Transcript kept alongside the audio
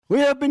We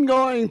have been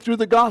going through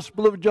the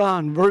Gospel of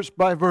John, verse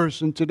by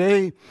verse, and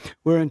today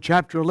we're in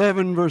chapter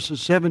 11,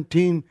 verses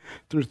 17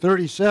 through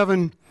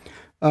 37.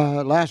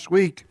 Last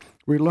week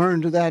we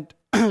learned that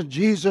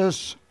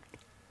Jesus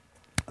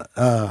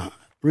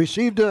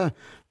received an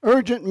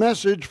urgent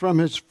message from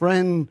his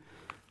friend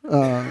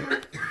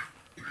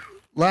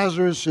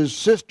Lazarus, his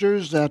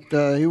sisters,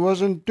 that he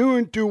wasn't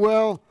doing too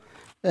well,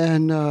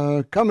 and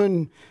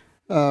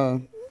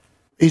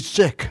he's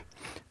sick.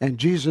 And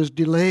Jesus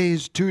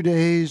delays 2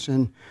 days,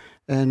 and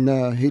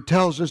he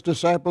tells his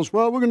disciples,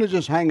 well, we're going to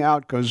just hang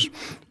out because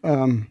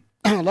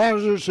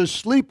Lazarus is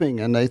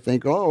sleeping. And they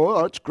think, oh,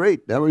 well, that's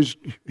great.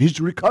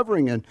 He's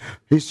recovering. And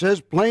he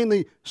says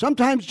plainly,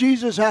 sometimes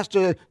Jesus has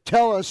to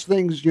tell us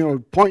things,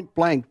 point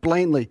blank,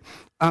 plainly.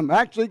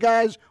 Actually,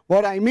 guys,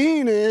 what I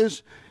mean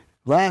is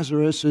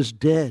Lazarus is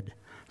dead.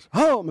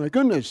 Oh, my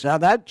goodness. Now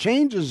that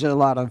changes a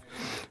lot of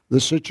the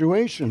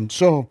situation.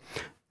 So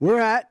we're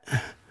at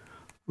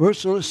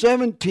verse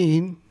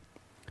 17,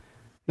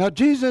 now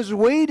Jesus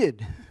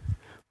waited.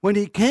 When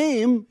he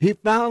came, he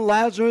found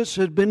Lazarus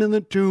had been in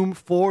the tomb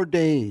 4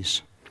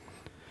 days.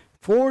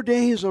 4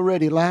 days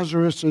already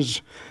Lazarus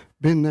has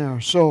been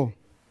there. So,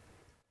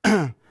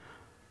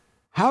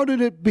 how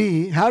did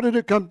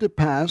it come to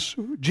pass?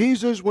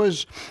 Jesus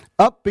was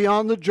up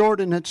beyond the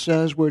Jordan, it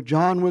says, where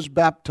John was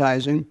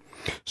baptizing.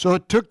 So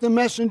it took the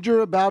messenger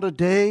about a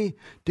day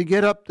to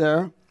get up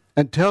there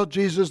and tell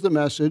Jesus the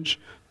message.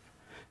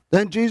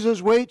 Then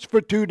Jesus waits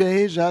for 2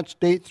 days, that's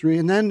day 3,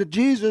 and then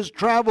Jesus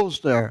travels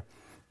there,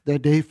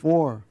 that day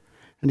 4.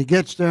 And he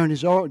gets there,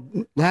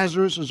 and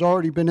Lazarus has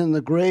already been in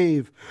the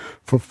grave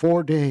for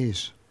 4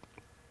 days.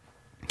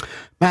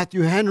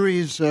 Matthew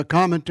Henry's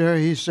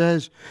commentary, he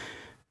says,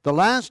 the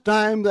last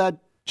time that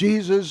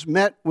Jesus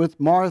met with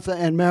Martha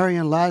and Mary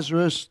and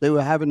Lazarus, they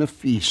were having a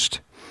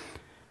feast.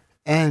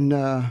 And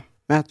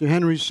Matthew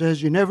Henry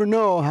says, you never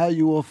know how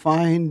you will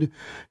find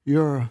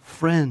your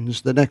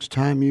friends the next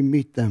time you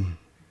meet them.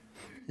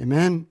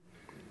 Amen.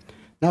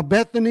 Now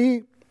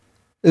Bethany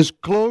is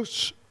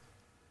close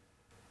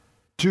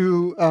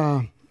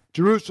to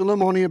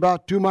Jerusalem, only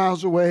about 2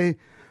 miles away.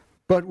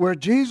 But where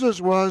Jesus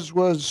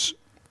was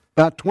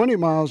about 20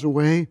 miles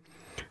away.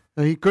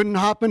 He couldn't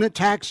hop in a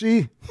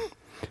taxi.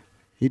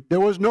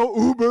 There was no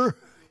Uber.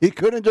 He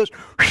couldn't just,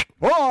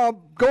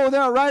 I'll go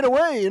there right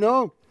away,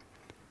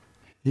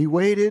 He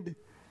waited,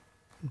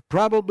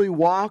 probably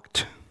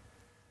walked.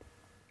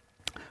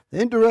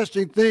 The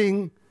interesting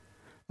thing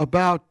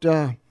about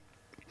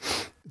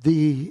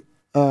the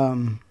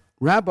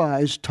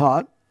rabbis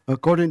taught,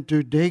 according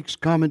to Dake's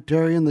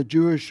commentary in the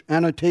Jewish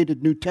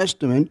annotated New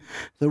Testament,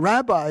 the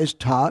rabbis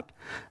taught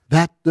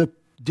that the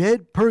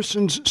dead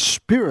person's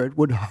spirit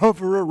would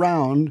hover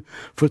around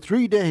for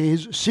 3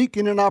 days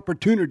seeking an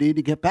opportunity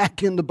to get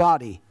back in the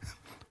body,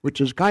 which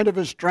is kind of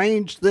a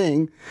strange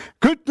thing.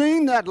 Good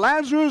thing that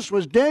Lazarus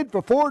was dead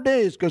for 4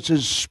 days because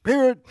his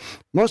spirit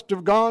must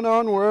have gone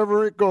on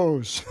wherever it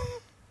goes.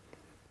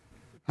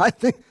 I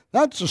think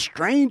that's a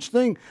strange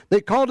thing.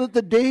 They called it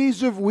the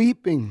days of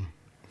weeping.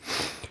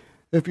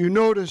 If you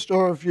noticed,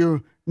 or if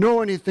you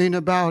know anything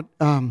about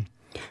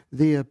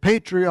the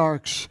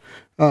patriarchs,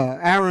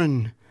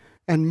 Aaron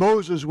and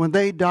Moses, when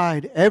they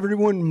died,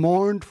 everyone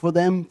mourned for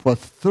them for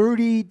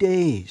 30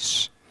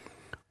 days.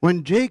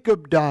 When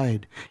Jacob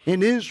died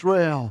in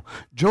Israel,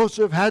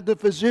 Joseph had the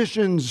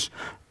physicians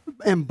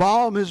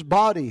embalm his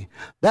body.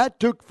 That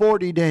took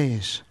 40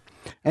 days.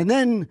 And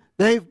then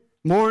they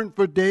mourned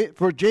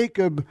for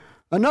Jacob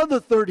another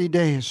 30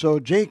 days. So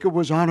Jacob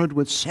was honored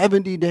with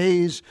 70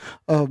 days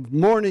of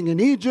mourning in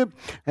Egypt.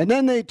 And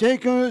then they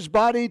take his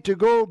body to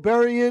go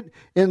bury it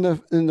in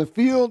the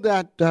field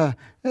that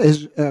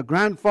his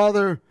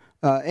grandfather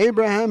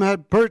Abraham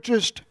had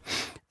purchased.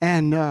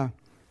 And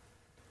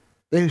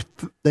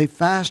they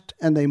fast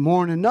and they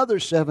mourn another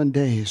 7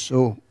 days.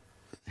 So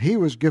he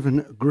was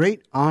given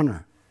great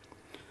honor.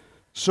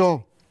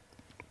 So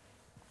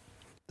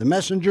the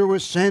messenger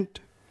was sent.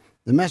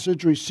 The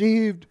message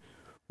received,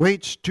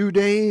 waits 2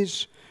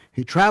 days.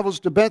 He travels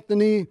to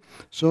Bethany.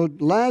 So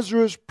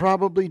Lazarus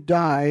probably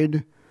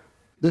died.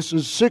 This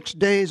is 6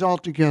 days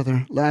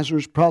altogether.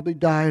 Lazarus probably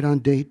died on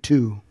day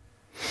 2.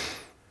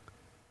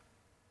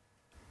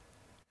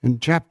 In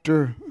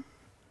chapter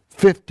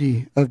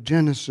 50 of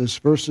Genesis,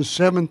 verses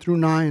 7 through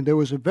 9, there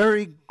was a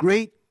very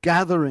great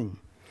gathering.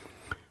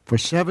 For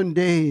 7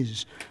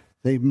 days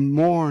they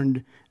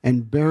mourned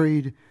and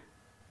buried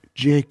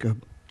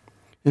Jacob.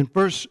 In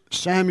 1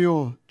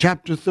 Samuel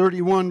chapter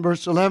 31,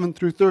 verse 11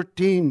 through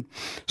 13,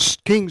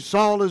 King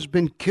Saul has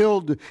been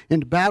killed in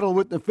battle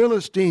with the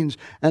Philistines,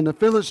 and the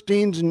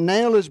Philistines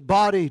nail his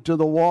body to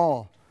the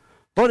wall.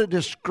 What a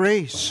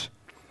disgrace.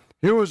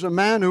 Here was a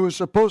man who was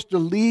supposed to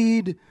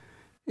lead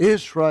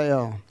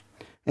Israel.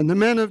 And the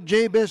men of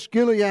Jabesh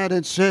Gilead,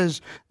 it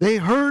says, they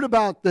heard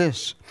about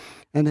this,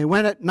 and they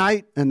went at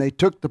night and they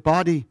took the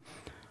body,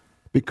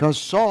 because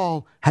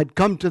Saul had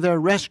come to their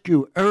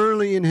rescue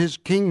early in his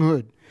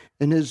kinghood,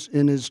 in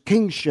his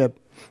kingship,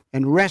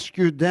 and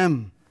rescued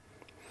them.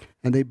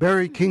 And they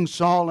bury King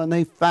Saul and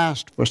they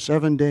fast for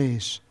 7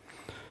 days.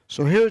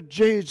 So here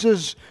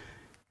Jesus,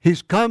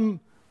 he's come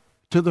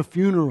to the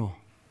funeral.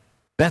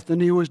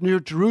 Bethany was near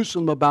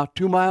Jerusalem, about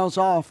 2 miles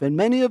off, and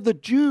many of the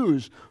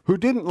Jews who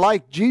didn't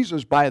like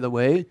Jesus, by the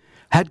way,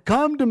 had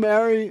come to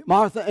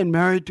Martha and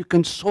Mary to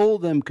console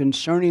them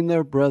concerning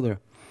their brother.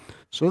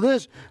 So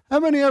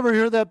how many ever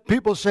hear that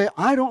people say,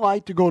 I don't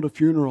like to go to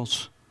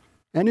funerals?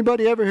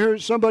 Anybody ever hear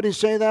somebody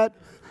say that?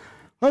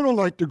 I don't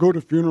like to go to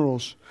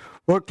funerals.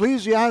 Well,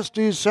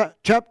 Ecclesiastes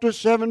chapter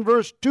 7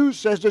 verse 2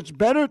 says it's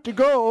better to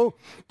go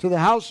to the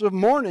house of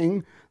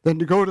mourning than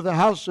to go to the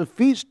house of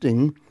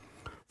feasting,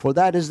 for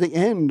that is the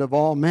end of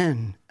all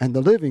men, and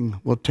the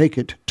living will take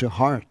it to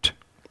heart.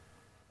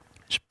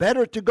 It's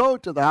better to go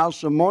to the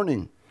house of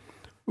mourning.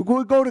 We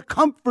go to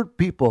comfort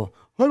people.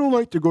 I don't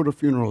like to go to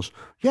funerals.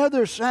 Yeah,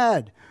 they're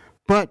sad,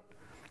 but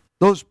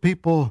those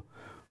people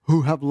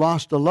who have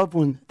lost a loved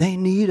one, they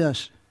need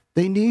us.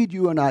 They need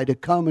you and I to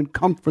come and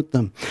comfort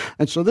them.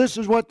 And so this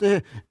is what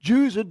the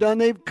Jews had done.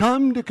 They've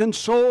come to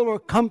console or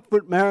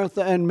comfort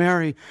Martha and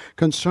Mary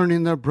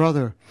concerning their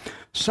brother.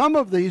 Some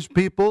of these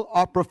people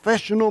are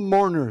professional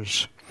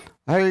mourners.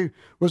 I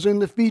was in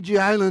the Fiji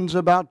Islands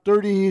about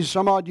 30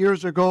 some odd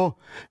years ago,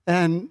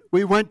 and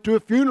we went to a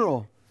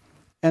funeral.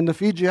 And the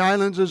Fiji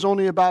Islands is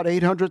only about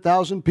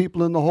 800,000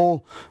 people in the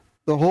whole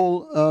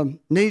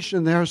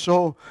nation there.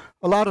 So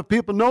a lot of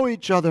people know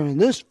each other. And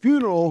this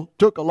funeral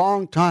took a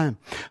long time.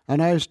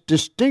 And I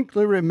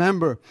distinctly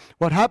remember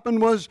what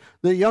happened was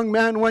the young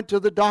man went to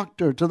the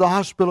doctor, to the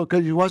hospital,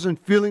 because he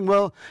wasn't feeling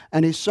well.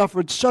 And he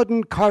suffered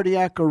sudden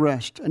cardiac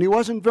arrest. And he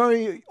wasn't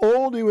very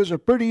old. He was a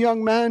pretty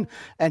young man.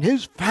 And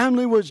his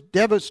family was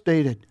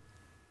devastated.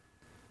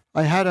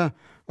 I had a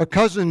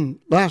cousin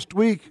last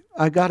week.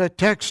 I got a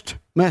text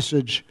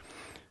message.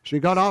 She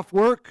got off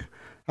work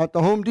at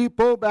the Home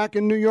Depot back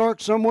in New York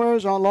somewhere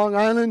on Long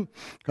Island,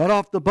 got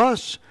off the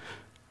bus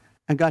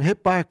and got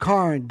hit by a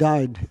car and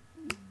died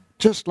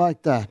just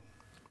like that.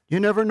 You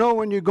never know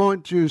when you're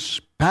going to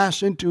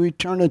pass into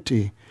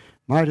eternity.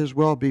 Might as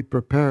well be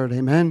prepared.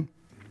 Amen?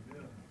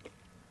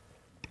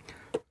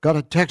 Got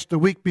a text a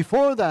week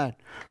before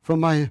that from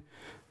my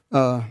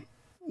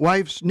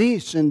wife's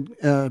niece in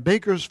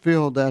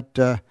Bakersfield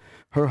that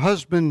her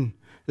husband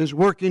is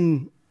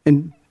working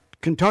in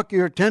Kentucky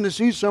or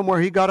Tennessee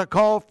somewhere. He got a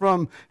call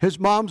from his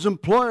mom's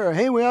employer.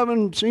 Hey, we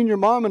haven't seen your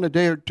mom in a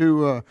day or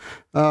two.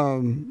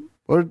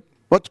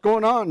 What's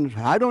going on?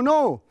 I don't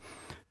know.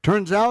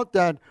 Turns out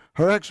that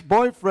her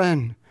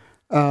ex-boyfriend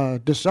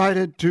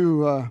decided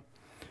to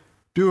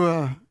do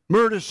a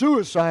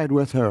murder-suicide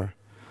with her.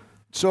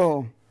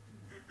 So,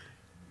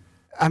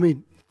 I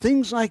mean,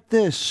 things like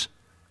this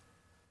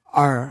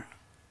are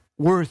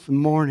worth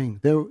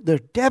mourning. They're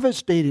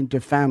devastating to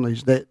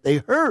families. They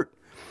hurt.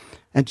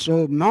 And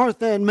so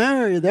Martha and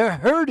Mary, they're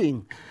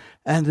hurting.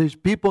 And these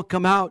people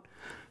come out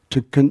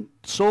to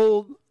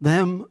console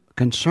them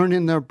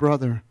concerning their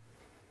brother.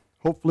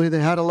 Hopefully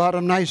they had a lot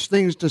of nice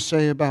things to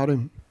say about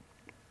him.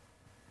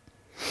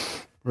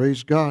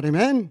 Praise God.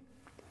 Amen.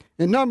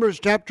 In Numbers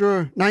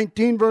chapter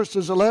 19,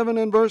 verses 11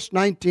 and verse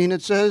 19,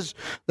 it says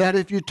that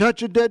if you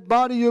touch a dead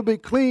body, you'll be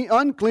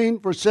unclean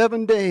for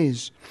 7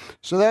 days.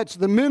 So that's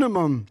the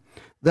minimum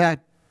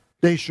that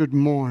they should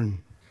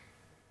mourn.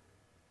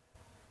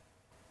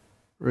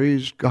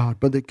 Praise God.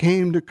 But they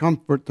came to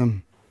comfort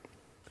them.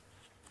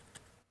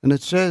 And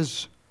it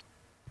says,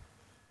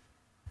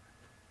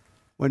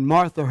 when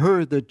Martha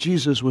heard that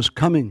Jesus was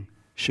coming,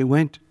 she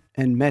went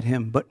and met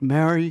him. But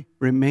Mary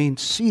remained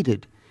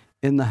seated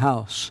in the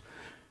house.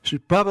 She's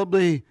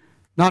probably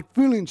not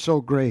feeling so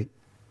great.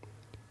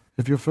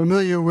 If you're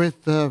familiar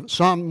with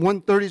Psalm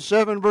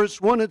 137, verse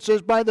 1, it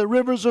says, by the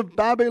rivers of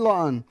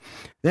Babylon,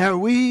 there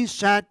we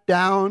sat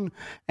down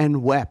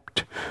and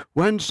wept.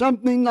 When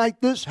something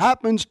like this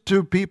happens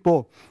to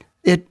people,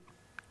 it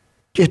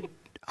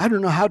I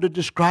don't know how to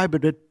describe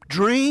it. It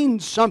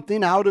drains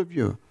something out of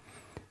you.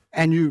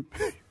 And you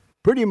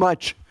pretty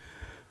much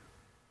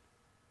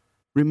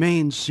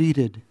remain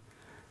seated.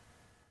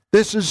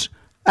 This is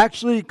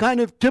actually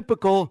kind of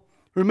typical.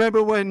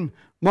 Remember when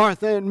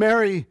Martha and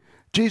Mary,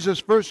 Jesus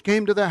first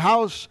came to their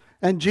house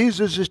and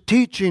Jesus is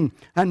teaching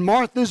and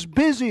Martha's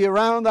busy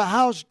around the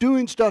house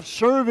doing stuff,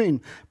 serving,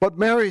 but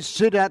Mary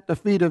sit at the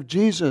feet of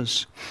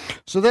Jesus.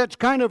 So that's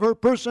kind of her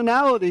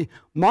personality.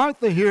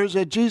 Martha hears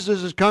that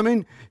Jesus is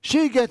coming.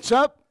 She gets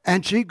up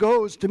and she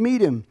goes to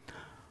meet him.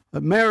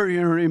 But Mary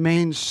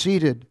remains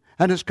seated.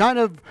 And it's kind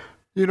of,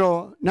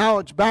 now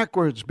it's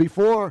backwards.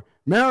 Before,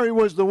 Mary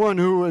was the one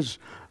who was,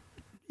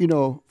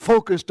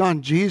 focused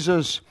on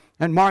Jesus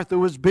and Martha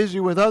was busy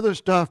with other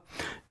stuff.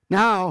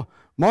 Now,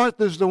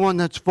 Martha's the one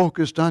that's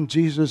focused on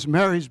Jesus.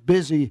 Mary's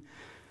busy.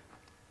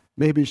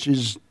 Maybe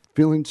she's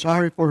feeling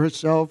sorry for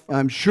herself.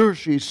 I'm sure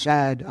she's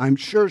sad. I'm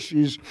sure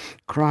she's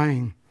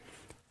crying.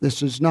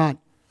 This is not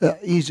an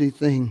easy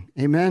thing.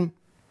 Amen?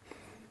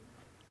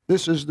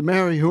 This is the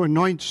Mary who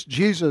anoints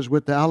Jesus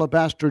with the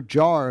alabaster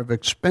jar of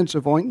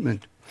expensive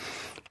ointment.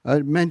 I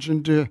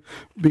mentioned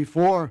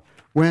before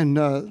when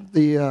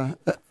they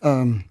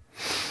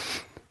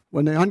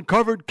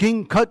uncovered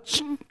King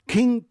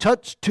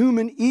Tut's tomb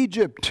in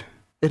Egypt.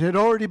 It had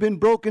already been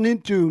broken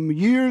into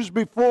years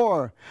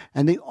before.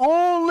 And the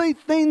only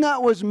thing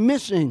that was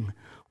missing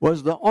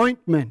was the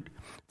ointment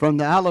from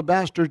the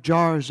alabaster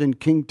jars in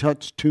King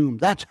Tut's tomb.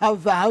 That's how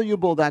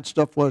valuable that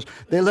stuff was.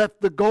 They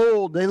left the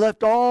gold. They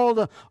left all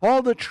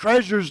the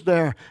treasures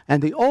there.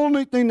 And the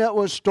only thing that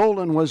was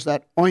stolen was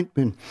that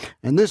ointment.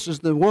 And this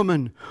is the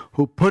woman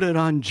who put it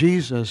on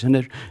Jesus. And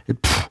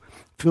it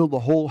filled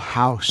the whole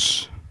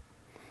house.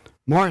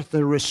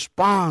 Martha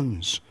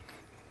responds.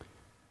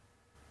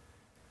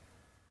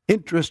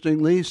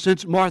 Interestingly,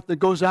 since Martha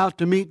goes out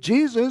to meet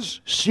Jesus,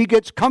 she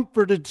gets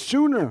comforted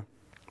sooner.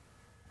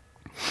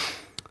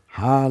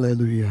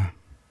 Hallelujah.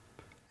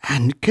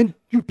 And can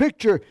you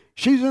picture,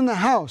 she's in the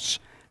house.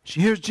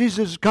 She hears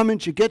Jesus coming.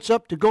 She gets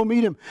up to go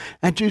meet him.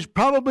 And she's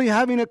probably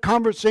having a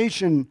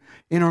conversation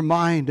in her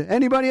mind.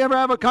 Anybody ever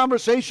have a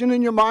conversation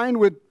in your mind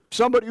with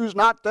somebody who's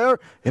not there?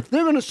 If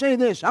they're going to say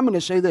this, I'm going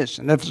to say this.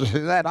 And if they say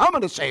that, I'm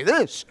going to say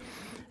this.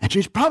 And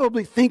she's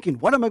probably thinking,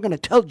 what am I going to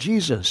tell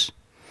Jesus?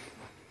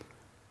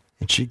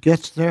 And she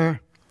gets there.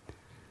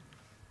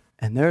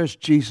 And there's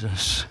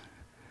Jesus.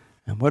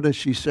 And what does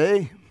she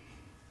say?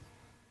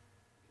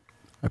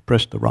 I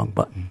pressed the wrong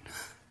button.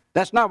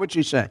 That's not what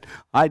she said.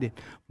 I did.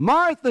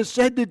 Martha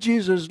said to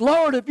Jesus,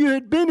 Lord, if you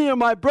had been here,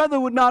 my brother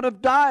would not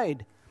have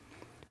died.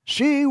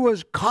 She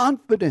was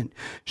confident.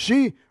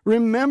 She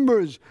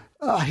remembers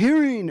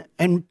hearing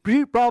and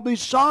probably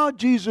saw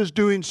Jesus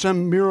doing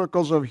some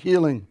miracles of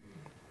healing.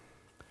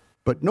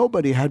 But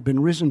nobody had been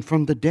risen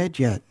from the dead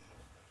yet.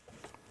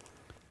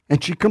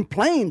 And she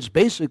complains,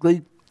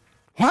 basically,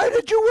 why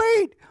did you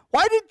wait?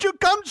 Why didn't you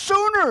come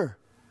sooner?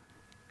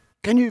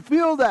 Can you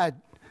feel that?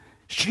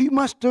 She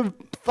must have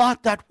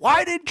thought that,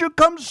 why didn't you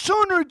come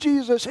sooner,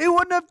 Jesus? He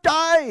wouldn't have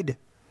died.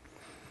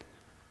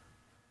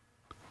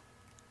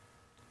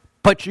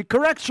 But she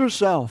corrects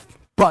herself.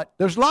 But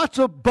there's lots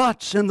of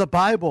buts in the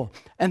Bible,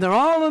 and they're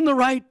all in the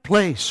right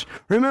place.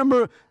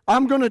 Remember,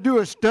 I'm going to do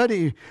a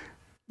study.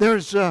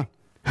 There's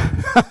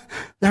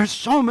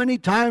so many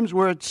times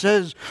where it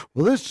says,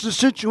 well, the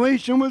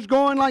situation was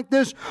going like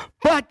this,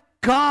 but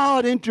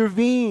God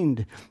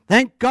intervened.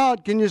 Thank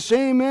God. Can you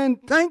say amen?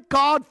 Thank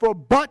God for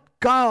but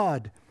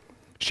God.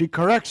 She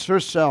corrects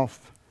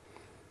herself.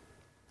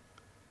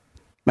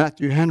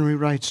 Matthew Henry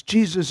writes,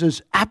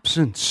 Jesus'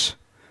 absence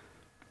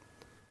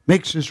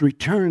makes his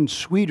return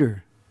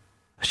sweeter.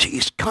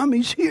 He's come,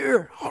 he's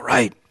here. All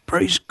right,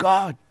 praise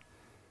God.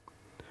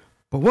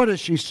 But what does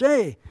she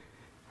say?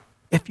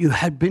 If you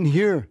had been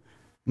here,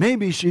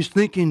 maybe she's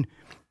thinking,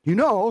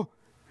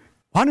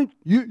 why don't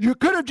you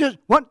could have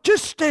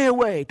just stay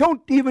away.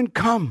 Don't even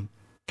come.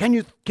 Can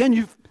you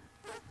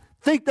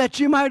think that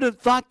she might have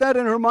thought that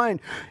in her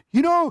mind?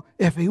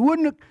 If you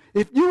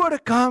would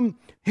have come,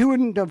 he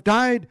wouldn't have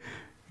died.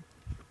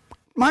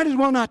 Might as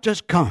well not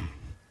just come.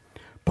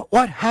 But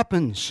what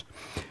happens?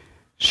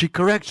 She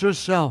corrects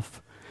herself.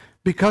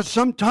 Because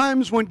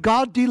sometimes when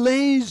God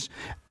delays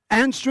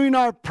answering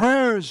our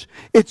prayers,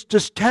 it's to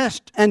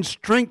test and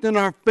strengthen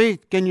our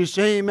faith. Can you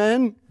say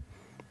amen?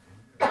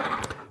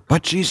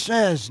 But she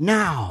says,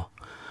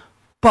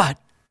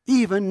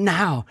 even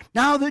now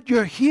that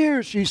you're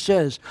here, she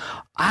says,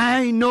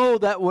 I know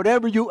that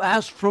whatever you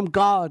ask from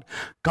God,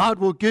 God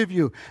will give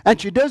you. And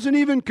she doesn't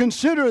even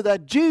consider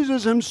that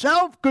Jesus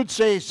himself could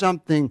say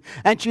something.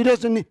 And he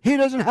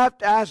doesn't have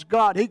to ask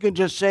God. He can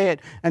just say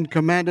it and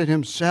command it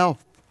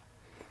himself.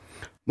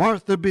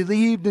 Martha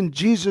believed in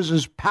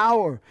Jesus'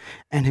 power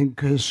and in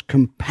his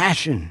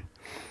compassion.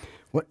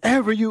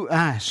 Whatever you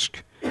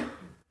ask.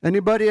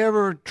 Anybody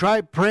ever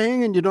try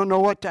praying and you don't know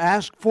what to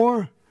ask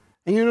for?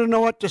 And you don't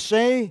know what to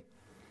say?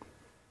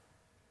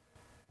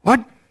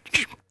 What?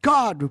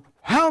 God,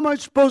 how am I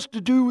supposed to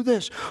do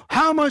this?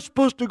 How am I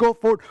supposed to go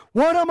forward?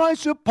 What am I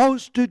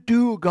supposed to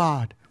do,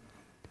 God?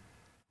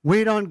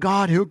 Wait on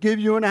God. He'll give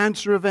you an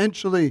answer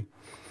eventually.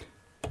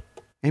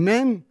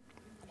 Amen?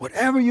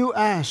 Whatever you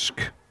ask.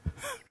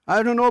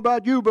 I don't know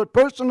about you, but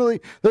personally,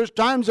 there's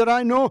times that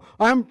I know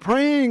I'm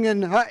praying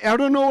and I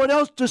don't know what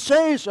else to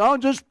say, so I'll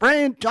just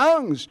pray in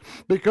tongues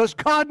because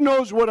God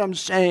knows what I'm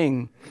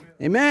saying.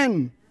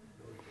 Amen.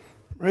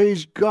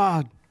 Praise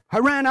God. I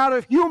ran out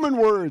of human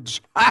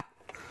words.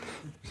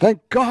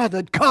 Thank God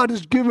that God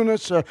has given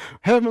us a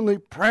heavenly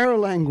prayer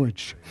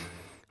language.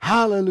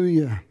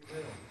 Hallelujah.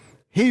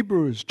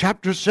 Hebrews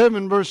chapter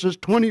 7 verses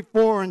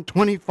 24 and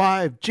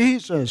 25.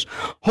 Jesus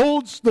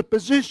holds the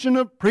position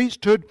of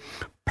priesthood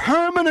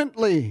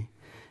permanently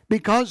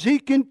because he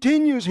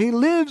continues. He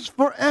lives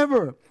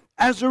forever.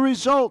 As a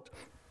result,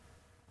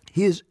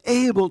 he is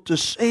able to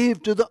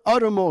save to the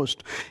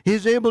uttermost.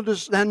 He's able to,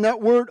 and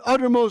that word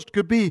uttermost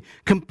could be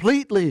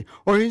completely,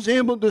 or he's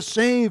able to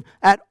save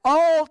at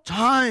all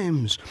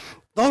times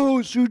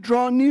those who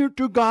draw near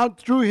to God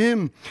through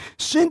him,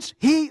 since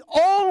he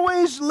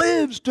always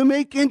lives to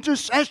make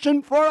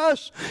intercession for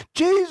us.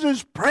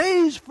 Jesus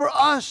prays for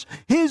us.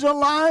 He's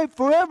alive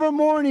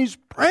forevermore, and he's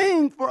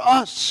praying for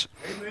us.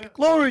 Amen.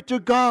 Glory to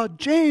God.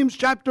 James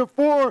chapter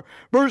 4,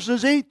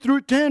 verses 8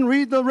 through 10.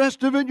 Read the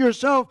rest of it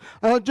yourself.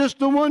 Just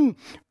the one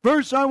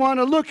verse I want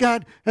to look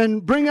at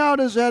and bring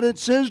out is that it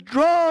says,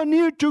 draw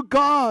near to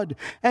God,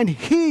 and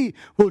he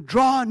will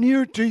draw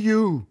near to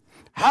you.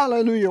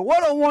 Hallelujah.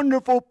 What a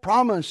wonderful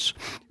promise.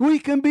 We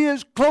can be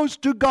as close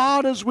to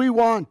God as we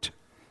want,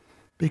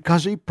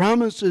 because he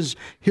promises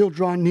he'll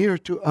draw near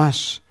to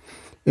us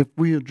if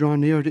we'll draw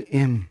near to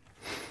him.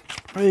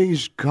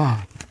 Praise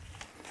God.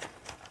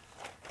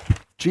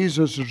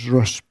 Jesus'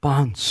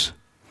 response.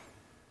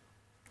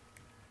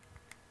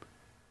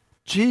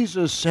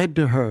 Jesus said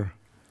to her,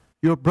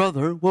 your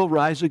brother will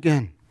rise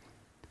again.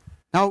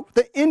 Now,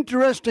 the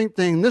interesting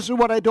thing, this is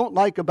what I don't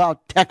like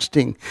about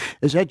texting,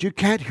 is that you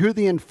can't hear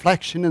the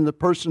inflection in the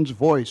person's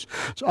voice.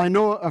 So I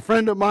know a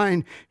friend of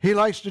mine, he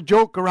likes to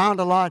joke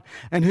around a lot,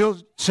 and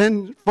he'll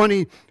send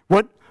funny,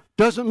 what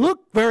doesn't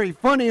look very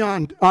funny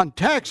on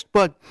text,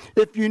 but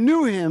if you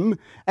knew him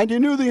and you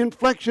knew the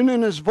inflection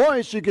in his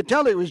voice, you could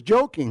tell he was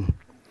joking.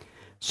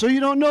 So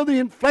you don't know the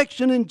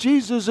inflection in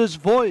Jesus'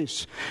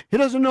 voice. He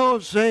doesn't know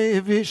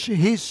if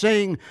he's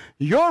saying,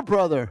 your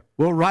brother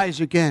will rise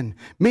again,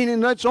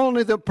 meaning that's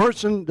only the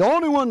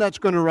only one that's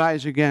going to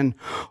rise again.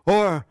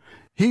 Or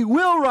he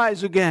will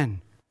rise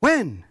again.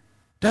 When?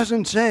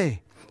 Doesn't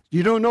say.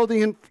 You don't know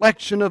the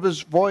inflection of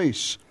his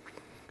voice.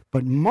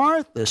 But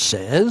Martha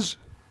says,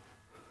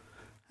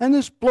 and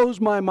this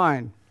blows my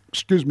mind.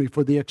 Excuse me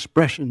for the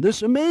expression.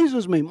 This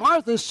amazes me.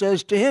 Martha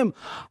says to him,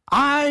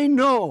 I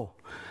know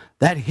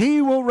that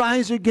he will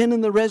rise again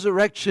in the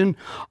resurrection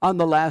on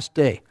the last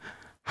day.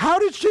 How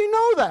did she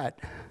know that?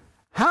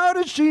 How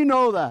did she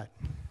know that?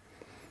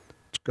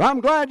 I'm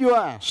glad you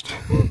asked.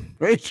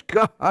 Praise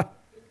God.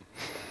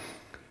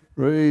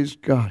 Praise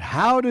God.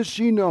 How does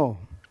she know?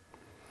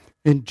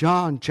 In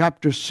John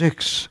chapter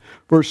 6,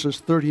 verses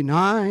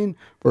 39,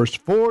 verse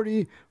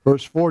 40,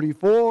 verse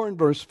 44, and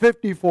verse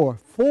 54.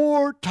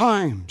 4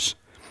 times.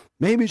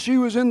 Maybe she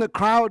was in the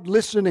crowd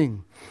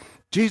listening.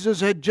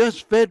 Jesus had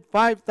just fed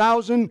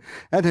 5,000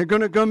 and they're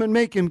going to come and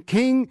make him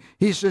king.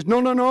 He says,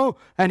 no.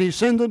 And he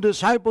sends the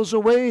disciples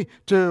away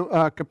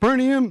to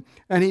Capernaum,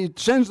 and he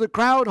sends the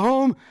crowd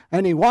home,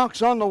 and he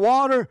walks on the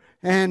water,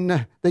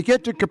 and they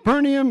get to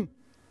Capernaum,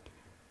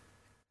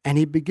 and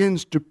he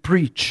begins to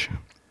preach.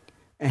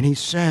 And he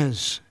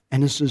says,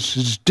 and this is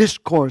his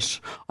discourse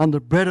on the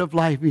bread of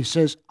life, he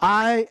says,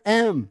 I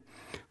am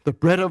the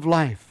bread of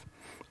life.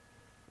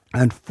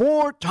 And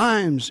 4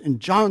 times in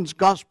John's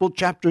Gospel,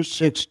 chapter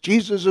 6,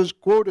 Jesus is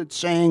quoted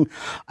saying,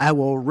 I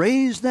will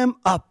raise them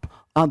up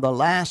on the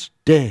last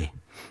day.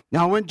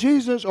 Now, when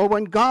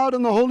God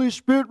and the Holy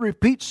Spirit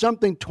repeat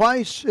something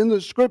twice in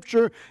the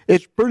Scripture,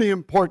 it's pretty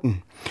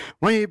important.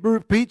 When he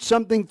repeats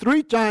something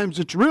 3 times,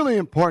 it's really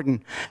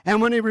important.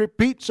 And when he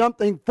repeats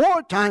something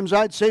 4 times,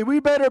 I'd say we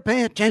better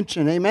pay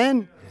attention.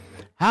 Amen?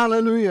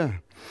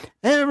 Hallelujah.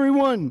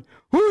 Everyone,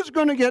 who's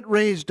going to get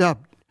raised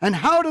up? And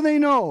how do they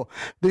know?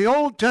 The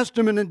Old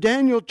Testament in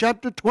Daniel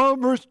chapter 12,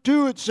 verse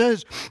 2, it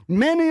says,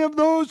 many of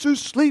those who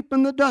sleep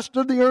in the dust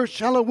of the earth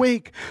shall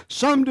awake,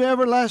 some to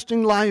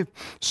everlasting life,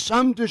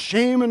 some to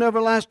shame and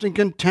everlasting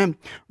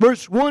contempt.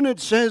 Verse 1, it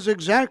says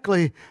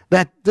exactly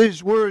that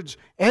these words,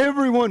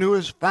 everyone who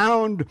is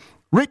found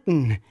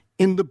written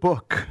in the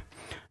book.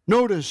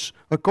 Notice,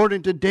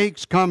 according to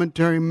Dake's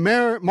commentary,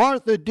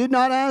 Martha did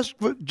not ask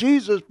for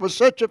Jesus for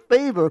such a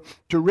favor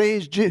to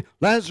raise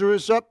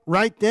Lazarus up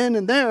right then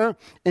and there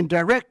in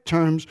direct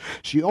terms.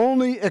 She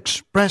only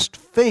expressed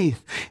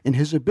faith in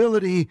his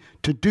ability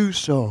to do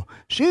so.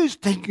 She's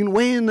thinking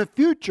way in the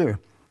future.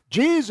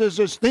 Jesus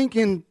is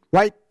thinking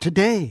right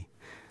today.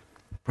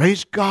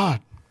 Praise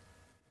God.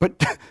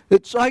 But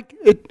it's like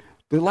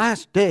the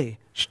last day.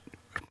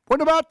 What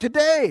about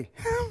today?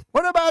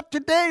 What about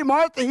today,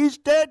 Martha? He's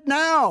dead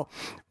now.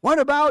 What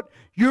about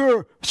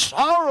your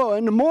sorrow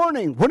in the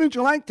morning? Wouldn't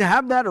you like to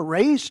have that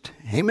erased?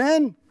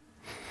 Amen?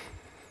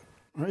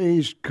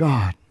 Praise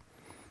God.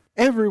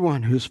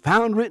 Everyone who's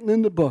found written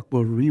in the book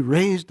will be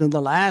raised in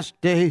the last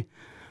day.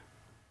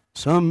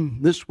 Some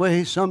this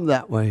way, some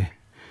that way.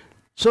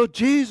 So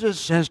Jesus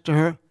says to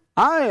her,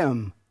 I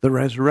am the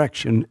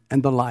resurrection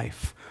and the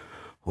life.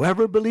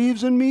 Whoever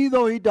believes in me,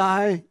 though he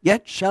die,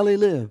 yet shall he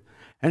live.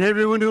 And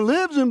everyone who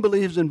lives and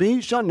believes in me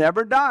shall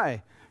never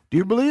die. Do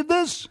you believe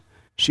this?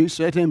 She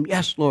said to him,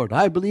 yes, Lord,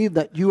 I believe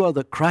that you are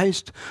the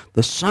Christ,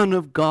 the Son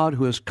of God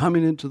who is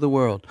coming into the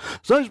world.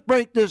 So let's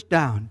break this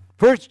down.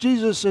 First,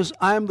 Jesus says,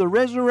 I am the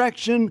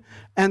resurrection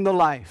and the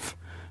life.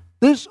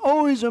 This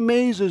always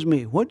amazes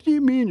me. What do you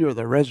mean you're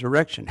the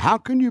resurrection? How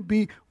can you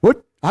be,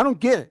 what? I don't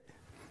get it.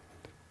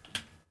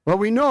 Well,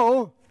 we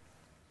know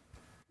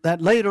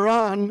that later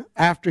on,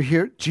 after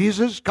here,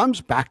 Jesus comes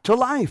back to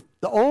life.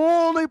 The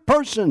only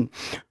person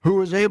who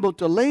was able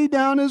to lay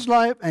down his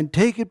life and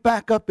take it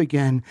back up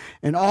again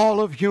in all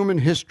of human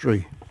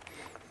history.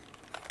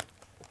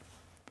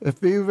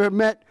 If you ever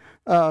met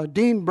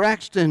Dean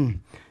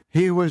Braxton,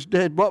 he was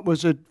dead, what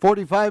was it,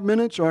 45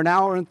 minutes or an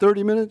hour and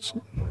 30 minutes?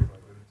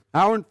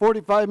 Hour and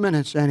 45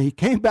 minutes, and he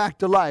came back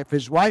to life.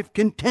 His wife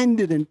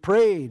contended and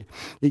prayed.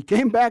 He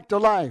came back to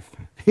life.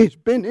 He's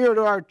been here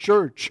to our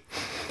church.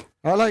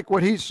 I like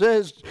what he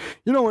says.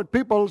 You know, when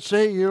people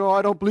say,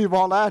 I don't believe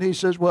all that, he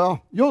says,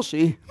 well, you'll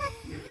see.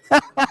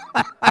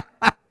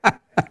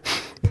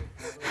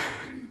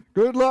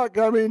 Good luck.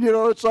 I mean,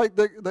 it's like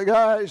the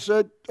guy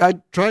said, I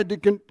tried to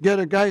get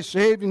a guy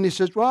saved, and he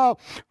says, well,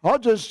 I'll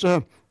just,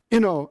 I'll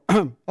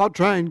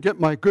try and get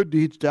my good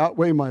deeds to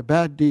outweigh my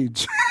bad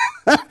deeds.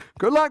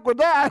 Good luck with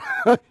that.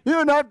 You're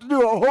going to have to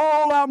do a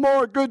whole lot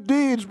more good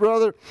deeds,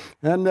 brother,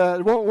 and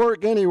it won't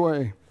work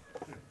anyway.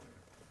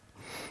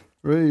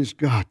 Praise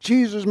God.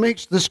 Jesus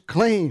makes this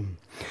claim.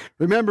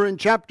 Remember in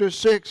chapter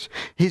 6,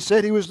 he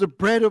said he was the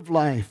bread of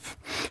life.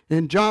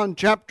 In John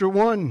chapter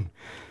 1,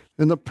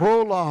 in the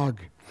prologue,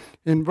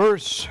 in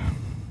verse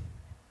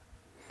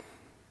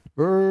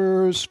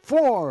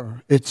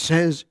 4, it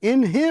says,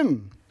 in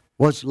him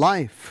was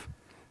life,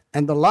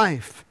 and the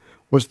life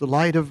was the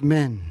light of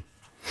men.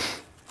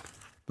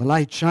 The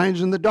light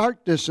shines in the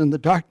darkness, and the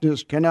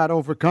darkness cannot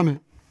overcome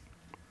it.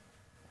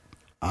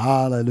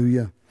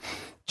 Hallelujah.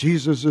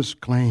 Jesus'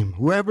 claim,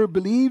 whoever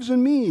believes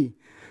in me,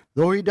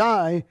 though he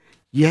die,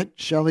 yet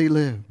shall he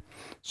live.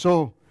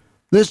 So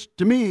this,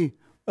 to me,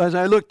 as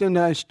I looked and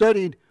I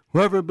studied,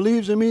 whoever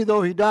believes in me,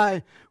 though he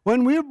die,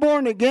 when we're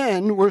born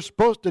again, we're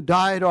supposed to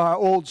die to our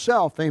old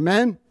self.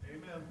 Amen?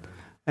 Amen.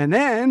 And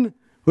then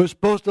we're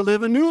supposed to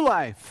live a new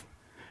life.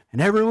 And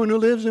everyone who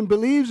lives and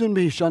believes in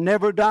me shall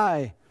never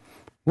die.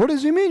 What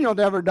does he mean you'll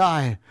never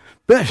die?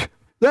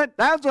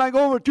 That's like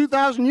over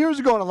 2,000 years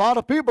ago, and a lot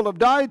of people have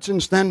died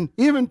since then,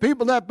 even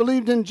people that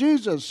believed in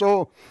Jesus.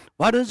 So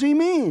what does he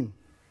mean?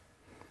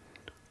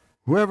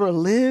 Whoever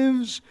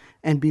lives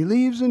and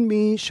believes in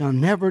me shall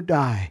never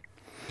die.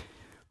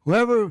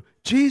 What's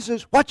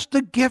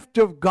the gift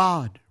of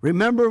God?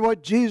 Remember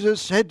what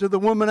Jesus said to the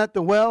woman at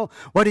the well,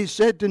 what he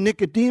said to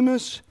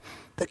Nicodemus?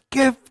 The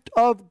gift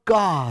of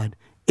God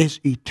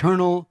is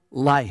eternal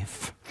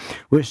life.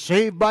 We're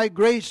saved by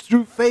grace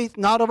through faith,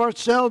 not of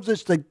ourselves.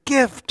 It's the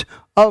gift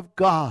of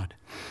God.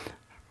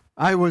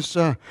 I was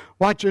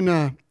watching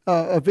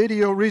a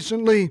video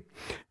recently,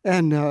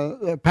 and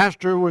a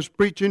pastor was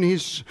preaching.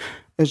 It's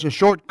a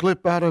short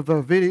clip out of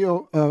a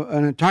video,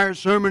 an entire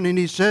sermon, and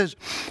he says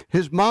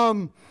his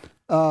mom,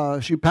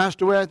 she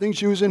passed away, I think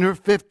she was in her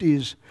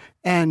 50s,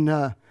 and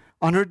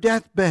on her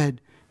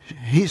deathbed,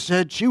 he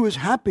said she was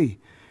happy.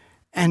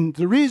 And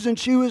the reason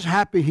she was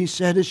happy, he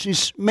said, is she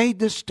made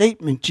this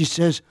statement. She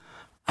says,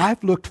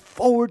 I've looked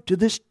forward to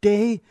this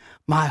day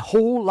my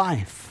whole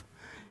life.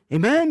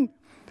 Amen?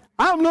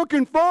 I'm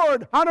looking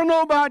forward. I don't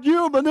know about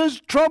you, but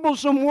this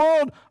troublesome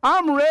world,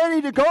 I'm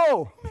ready to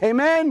go.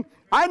 Amen?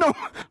 I don't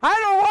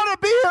want to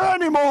be here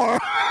anymore.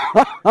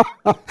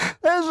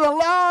 There's a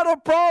lot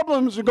of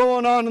problems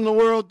going on in the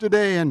world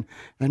today, and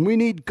we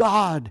need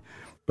God.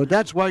 But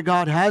that's why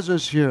God has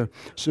us here,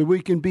 so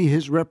we can be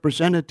his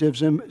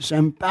representatives and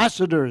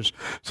ambassadors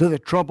to the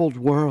troubled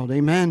world.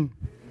 Amen?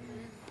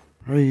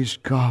 Praise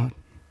God.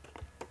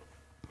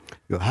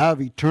 You'll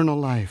have eternal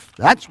life.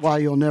 That's why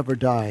you'll never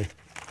die.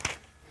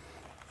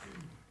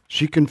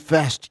 She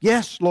confessed,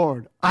 yes,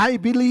 Lord, I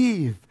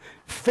believe.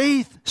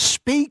 Faith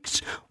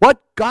speaks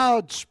what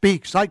God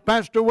speaks. Like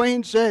Pastor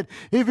Wayne said,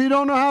 if you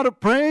don't know how to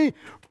pray,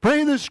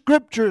 pray the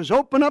scriptures.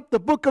 Open up the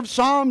book of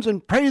Psalms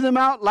and pray them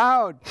out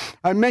loud.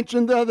 I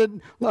mentioned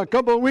a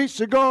couple of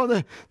weeks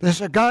ago,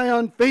 there's a guy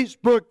on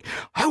Facebook,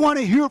 I want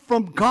to hear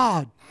from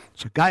God.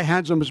 So a guy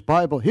hands him his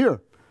Bible.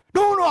 Here.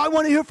 No, I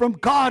want to hear from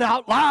God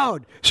out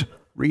loud. So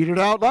read it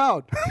out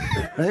loud.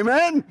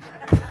 Amen?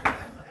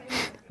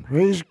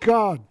 Praise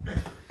God.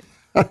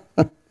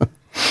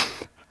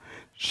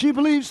 She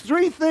believes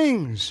three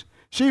things.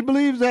 She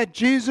believes that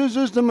Jesus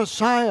is the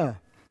Messiah,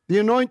 the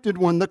Anointed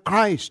One, the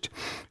Christ.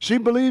 She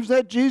believes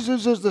that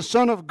Jesus is the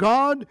Son of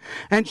God,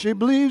 and she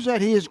believes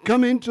that he has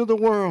come into the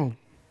world.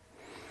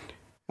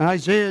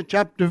 Isaiah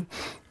chapter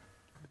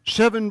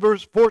 7,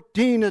 verse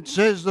 14, it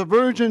says, the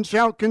virgin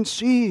shall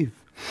conceive.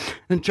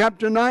 In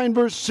chapter 9,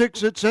 verse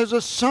 6, it says,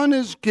 a son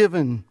is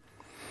given.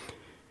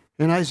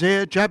 In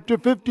Isaiah chapter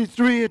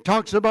 53, it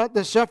talks about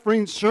the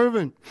suffering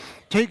servant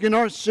taking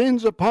our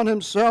sins upon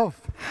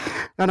himself.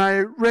 And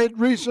I read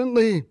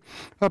recently,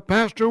 a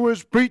pastor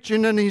was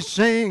preaching and he's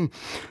saying,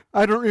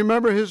 I don't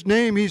remember his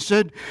name, he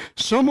said,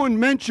 someone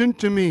mentioned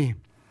to me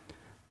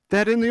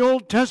that in the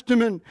Old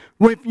Testament,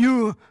 if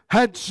you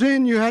had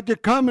sin, you had to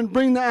come and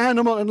bring the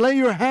animal and lay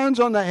your hands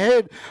on the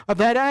head of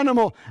that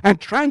animal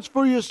and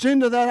transfer your sin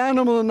to that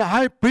animal, and the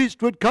high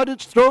priest would cut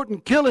its throat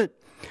and kill it.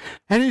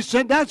 And he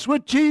said, that's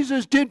what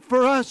Jesus did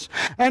for us.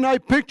 And I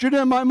pictured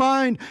in my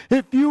mind,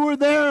 if you were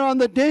there on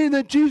the day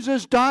that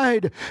Jesus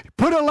died,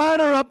 put a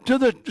ladder up to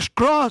the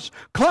cross,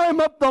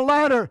 climb up the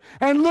ladder,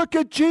 and look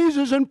at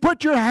Jesus and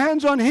put your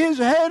hands on his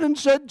head and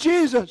said,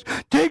 Jesus,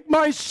 take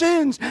my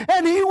sins.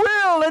 And he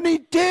will, and he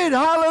did.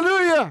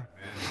 Hallelujah.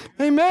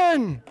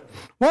 Amen.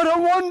 What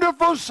a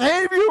wonderful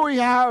Savior we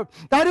have,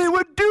 that He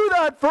would do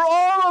that for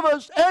all of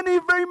us,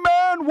 every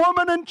man,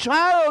 woman, and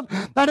child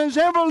that has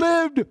ever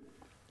lived,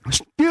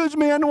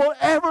 and will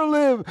ever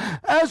live,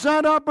 as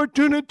that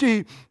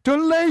opportunity to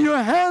lay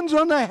your hands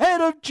on the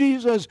head of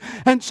Jesus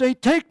and say,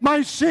 take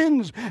my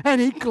sins, and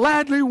He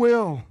gladly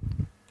will.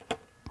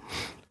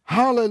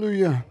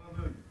 Hallelujah.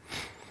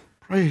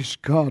 Praise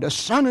God. A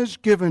son is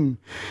given.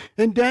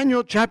 In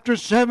Daniel chapter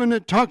 7,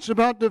 it talks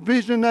about the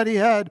vision that he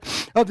had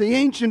of the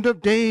Ancient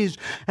of Days,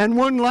 and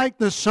one like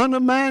the Son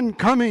of Man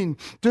coming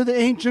to the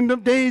Ancient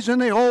of Days in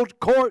the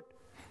old court.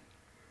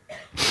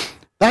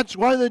 That's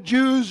why the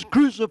Jews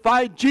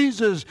crucified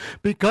Jesus,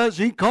 because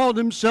He called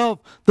Himself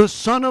the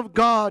Son of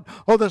God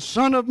or the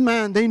Son of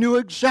Man. They knew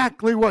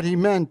exactly what He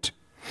meant,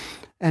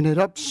 and it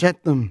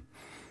upset them.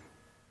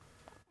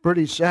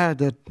 Pretty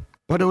sad,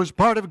 but it was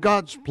part of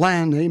God's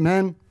plan.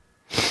 Amen.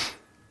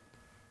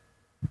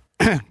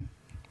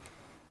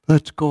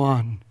 Let's go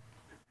on.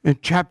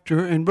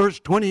 In verse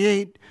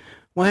 28,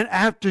 when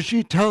after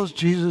she tells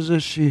Jesus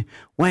this, she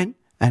went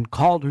and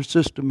called her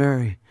sister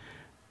Mary.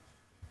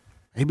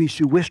 Maybe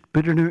she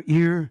whispered in her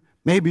ear.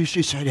 Maybe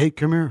she said, hey,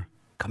 come here.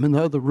 Come in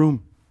the other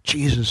room.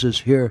 Jesus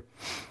is here.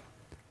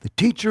 The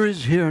teacher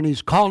is here and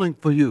He's calling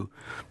for you.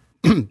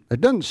 It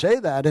doesn't say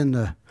that in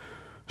the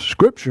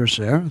scriptures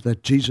there,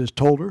 that Jesus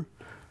told her.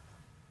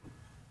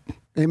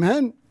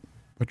 Amen.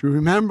 But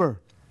remember,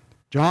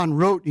 John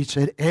wrote, he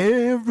said,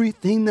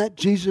 everything that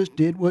Jesus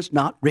did was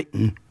not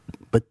written,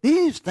 but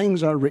these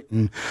things are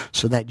written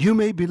so that you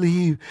may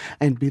believe,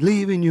 and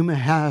believing you may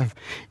have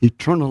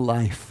eternal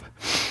life.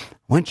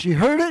 When she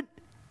heard it,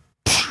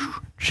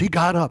 she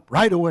got up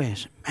right away.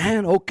 Said,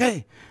 man,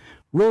 okay.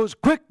 Rose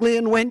quickly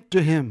and went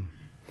to Him.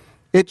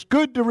 It's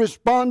good to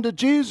respond to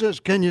Jesus.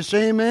 Can you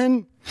say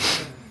amen?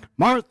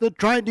 Martha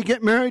tried to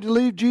get Mary to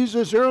leave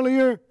Jesus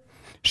earlier.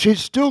 She's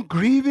still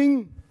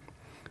grieving.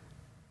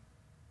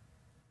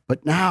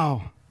 But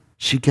now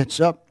she gets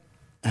up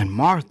and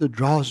Martha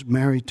draws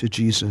Mary to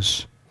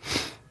Jesus.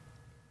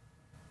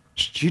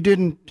 It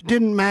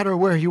didn't matter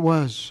where He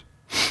was.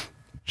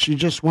 She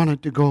just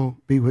wanted to go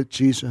be with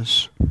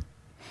Jesus.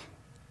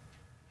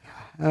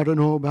 I don't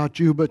know about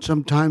you, but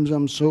sometimes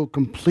I'm so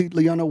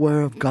completely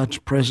unaware of God's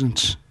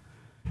presence.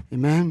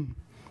 Amen?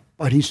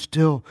 But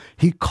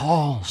He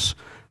calls.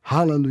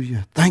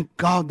 Hallelujah. Thank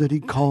God that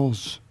He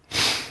calls.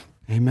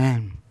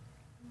 Amen.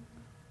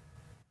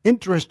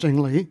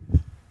 Interestingly,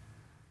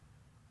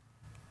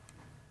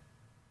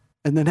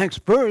 in the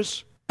next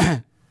verse,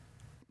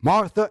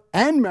 Martha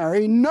and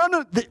Mary,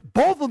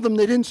 both of them,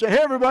 they didn't say, hey,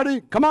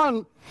 everybody, come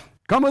on,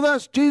 come with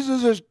us.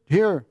 Jesus is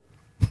here.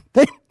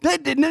 They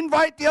didn't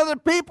invite the other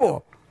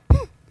people.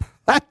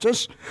 That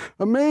just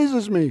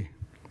amazes me.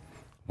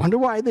 Wonder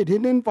why they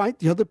didn't invite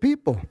the other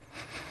people.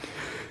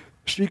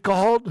 She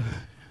called.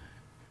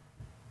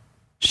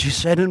 She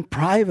said in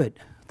private,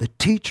 the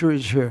teacher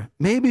is here.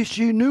 Maybe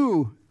she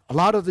knew a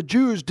lot of the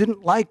Jews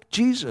didn't like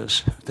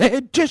Jesus. They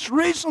had just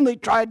recently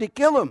tried to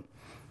kill Him.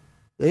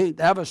 They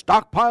have a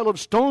stockpile of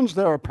stones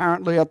there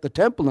apparently at the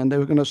temple, and they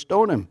were going to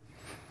stone Him.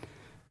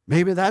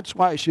 Maybe that's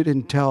why she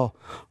didn't tell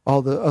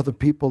all the other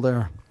people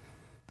there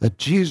that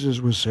Jesus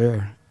was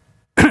there.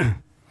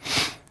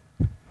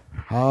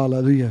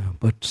 Hallelujah.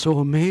 But so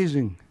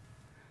amazing.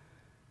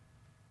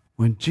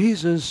 When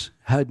Jesus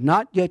had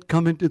not yet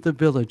come into the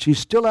village, He's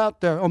still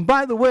out there. And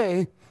by the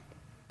way,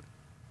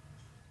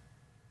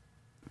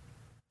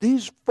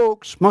 these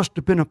folks must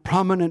have been a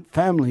prominent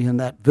family in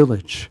that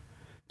village.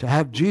 To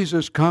have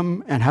Jesus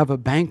come and have a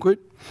banquet,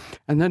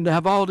 and then to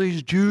have all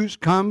these Jews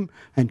come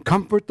and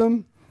comfort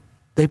them,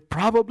 they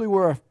probably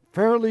were a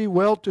fairly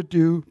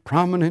well-to-do,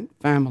 prominent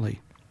family.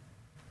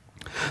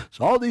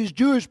 So all these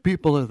Jewish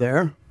people are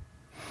there.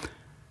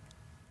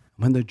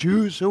 When the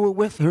Jews who were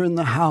with her in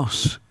the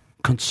house,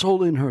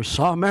 consoling her,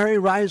 saw Mary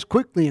rise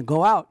quickly and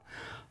go out,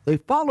 they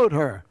followed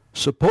her,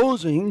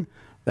 supposing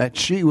that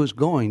she was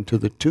going to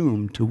the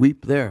tomb to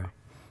weep there.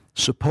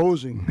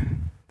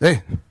 Supposing.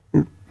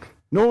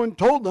 No one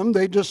told them,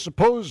 they just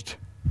supposed.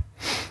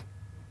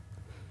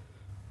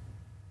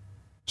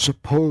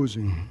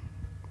 Supposing.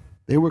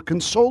 They were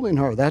consoling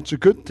her. That's a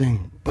good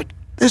thing. But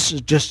this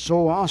is just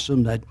so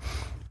awesome that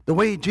the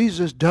way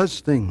Jesus does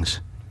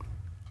things,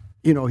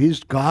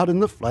 He's God in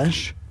the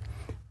flesh,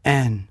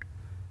 and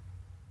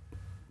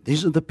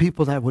these are the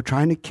people that were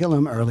trying to kill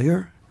Him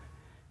earlier.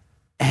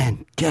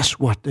 And guess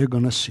what they're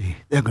going to see?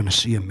 They're going to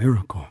see a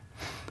miracle.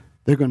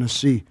 They're going to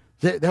see.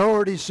 They're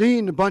already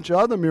seen a bunch of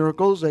other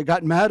miracles. They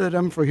got mad at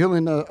Him for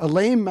healing a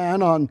lame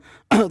man on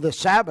the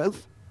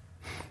Sabbath.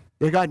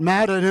 They got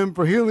mad at Him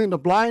for healing the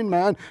blind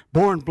man,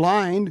 born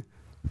blind.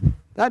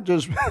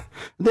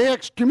 They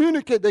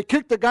excommunicated. They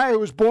kicked the guy who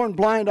was born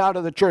blind out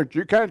of the church.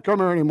 You can't come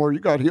here anymore. You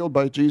got healed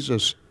by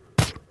Jesus.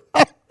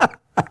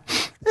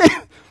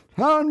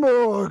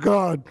 Oh,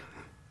 God.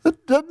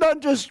 Doesn't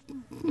that just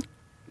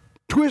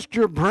twist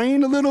your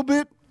brain a little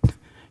bit?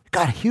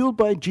 Got healed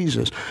by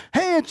Jesus.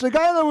 Hey, it's the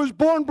guy that was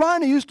born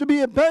blind. He used to be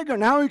a beggar.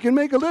 Now he can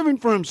make a living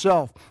for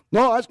himself.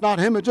 No, that's not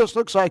him. It just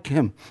looks like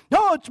him.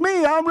 No, it's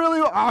me.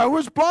 I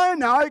was blind.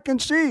 Now I can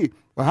see.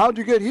 Well, how'd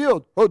you get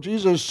healed? Oh,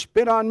 Jesus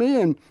spit on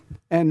me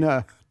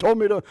and told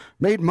me to,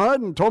 made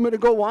mud and told me to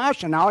go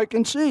wash, and now I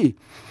can see.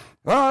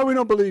 Oh, we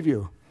don't believe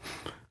you.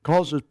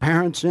 Calls his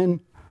parents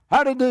in.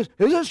 Is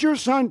this your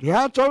son?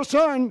 Yeah, it's our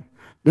son.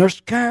 They're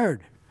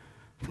scared.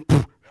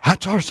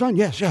 That's our son.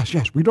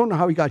 Yes. We don't know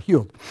how he got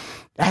healed.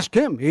 Ask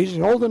him. He's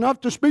old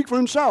enough to speak for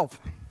himself.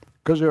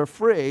 Because they're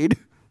afraid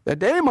that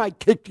they might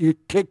get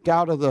kicked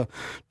out of the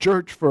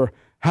church for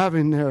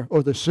having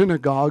or the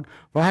synagogue,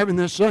 for having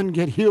their son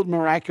get healed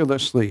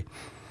miraculously.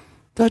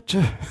 That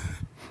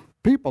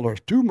people are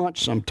too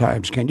much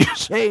sometimes. Can you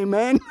say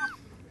amen?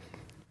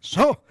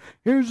 So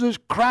here's this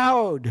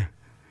crowd.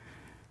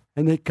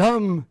 And they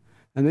come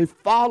and they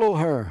follow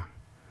her,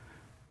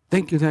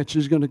 thinking that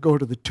she's going to go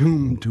to the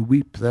tomb to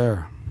weep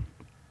there.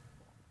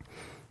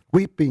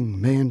 Weeping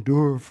may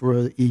endure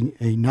for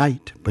a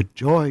night, but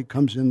joy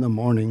comes in the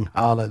morning.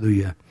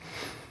 Hallelujah.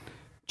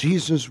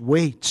 Jesus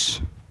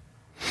waits.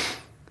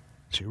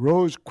 She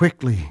rose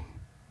quickly.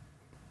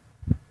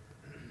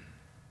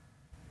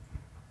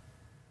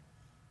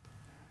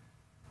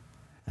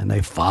 And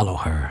they follow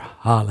her.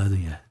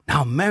 Hallelujah.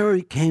 Now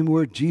Mary came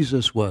where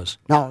Jesus was.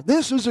 Now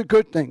this is a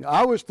good thing.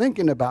 I was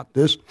thinking about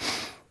this.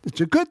 It's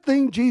a good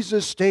thing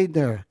Jesus stayed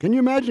there. Can you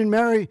imagine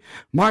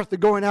Martha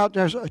going out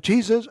there,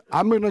 Jesus,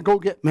 I'm going to go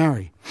get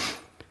Mary.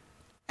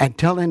 And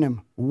telling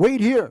him,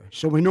 wait here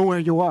so we know where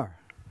you are.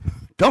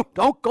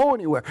 Don't go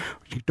anywhere.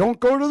 Don't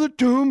go to the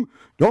tomb.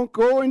 Don't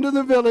go into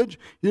the village,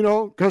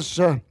 because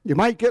you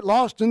might get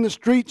lost in the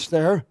streets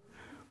there.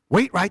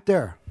 Wait right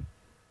there.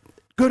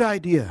 Good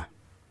idea.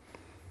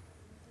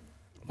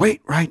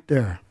 Wait right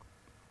there.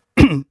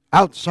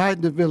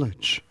 Outside the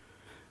village.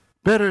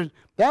 Better,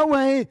 that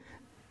way,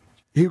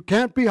 you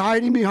can't be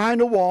hiding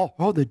behind a wall.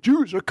 Oh, the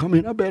Jews are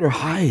coming. I better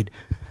hide.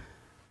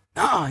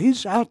 No,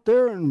 he's out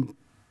there in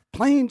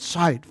plain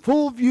sight,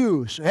 full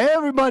view, so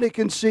everybody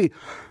can see.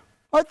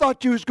 I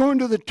thought she was going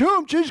to the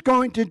tomb. She's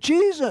going to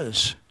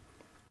Jesus.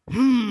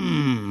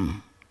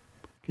 Can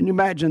you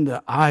imagine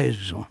the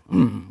eyes?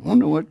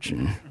 Wonder what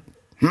she...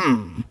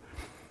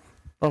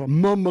 A lot of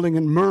mumbling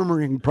and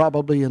murmuring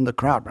probably in the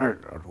crowd.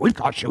 We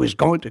thought she was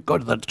going to go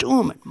to the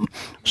tomb and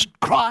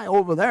cry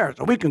over there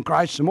so we can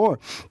cry some more.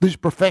 These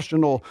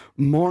professional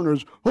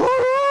mourners,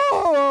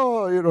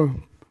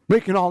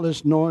 making all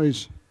this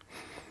noise.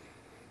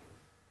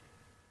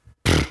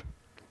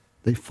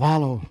 They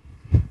follow.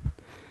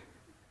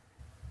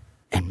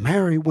 And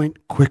Mary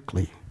went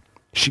quickly.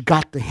 She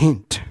got the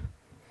hint.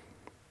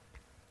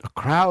 A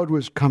crowd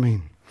was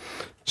coming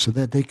so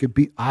that they could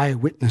be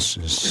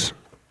eyewitnesses.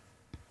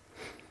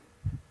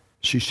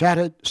 She sat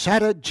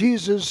at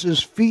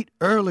Jesus' feet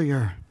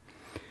earlier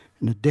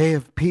in the day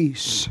of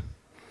peace.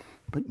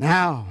 But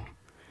now,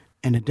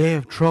 in a day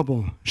of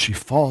trouble, she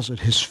falls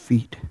at his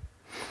feet.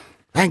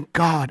 Thank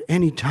God,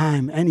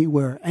 anytime,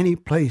 anywhere, any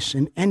place,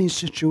 in any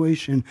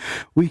situation,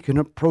 we can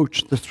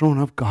approach the throne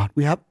of God.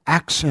 We have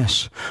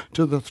access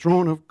to the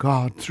throne of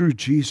God through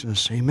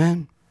Jesus.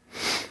 Amen?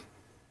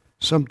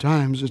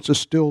 Sometimes it's a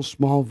still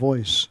small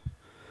voice.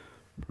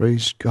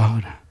 Praise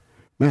God.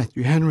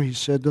 Matthew Henry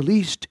said, the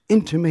least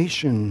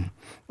intimation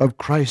of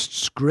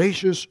Christ's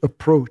gracious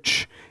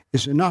approach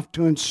is enough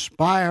to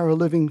inspire a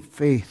living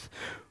faith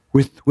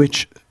with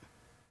which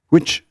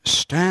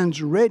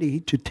stands ready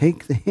to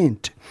take the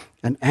hint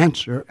and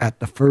answer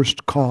at the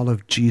first call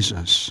of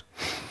Jesus.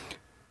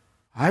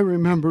 I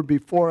remember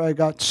before I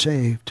got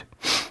saved,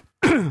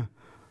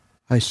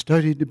 I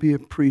studied to be a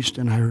priest,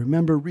 and I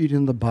remember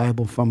reading the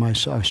Bible for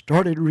myself. I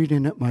started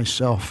reading it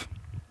myself.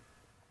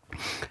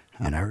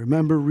 And I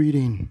remember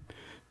reading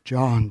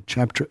John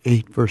chapter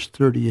 8, verse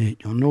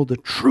 38. You'll know the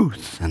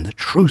truth, and the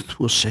truth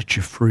will set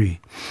you free.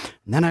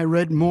 And then I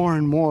read more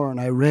and more,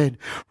 and I read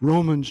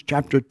Romans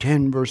chapter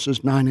 10,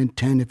 verses 9 and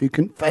 10. If you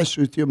confess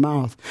with your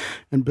mouth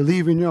and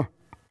believe in your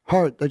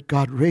heart that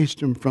God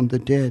raised him from the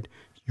dead,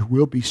 you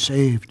will be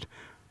saved.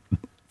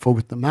 For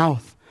with the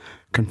mouth,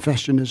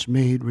 confession is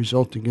made,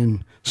 resulting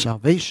in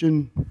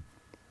salvation.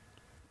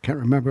 Can't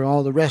remember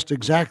all the rest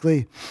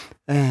exactly.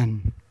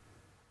 And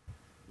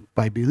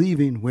by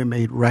believing, we're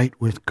made right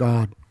with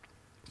God.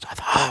 So I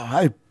thought,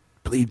 I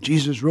believe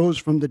Jesus rose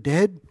from the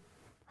dead.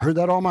 Heard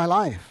that all my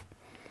life.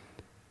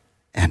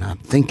 And I'm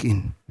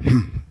thinking,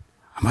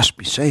 I must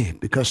be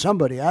saved. Because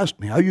somebody asked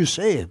me, are you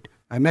saved?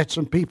 I met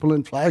some people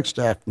in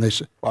Flagstaff, and they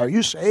said, are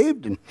you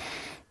saved? And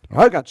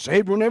I got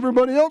saved when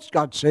everybody else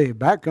got saved,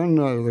 back on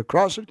the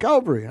cross at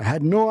Calvary. I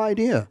had no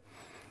idea.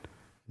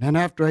 Then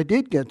after I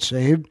did get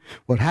saved,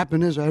 what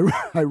happened is I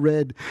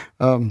read...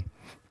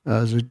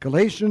 is it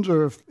Galatians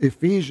or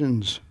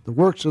Ephesians, the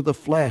works of the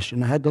flesh,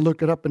 and I had to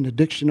look it up in the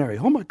dictionary.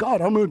 Oh my God,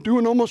 I'm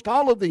doing almost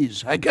all of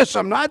these. I guess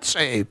I'm not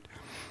saved.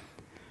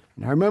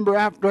 And I remember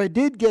after I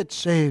did get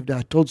saved,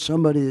 I told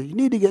somebody, you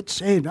need to get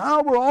saved.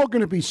 Oh, we're all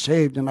going to be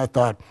saved. And I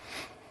thought,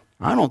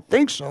 I don't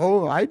think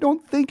so. I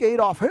don't think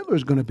Adolf Hitler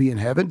is going to be in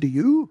heaven. Do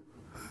you?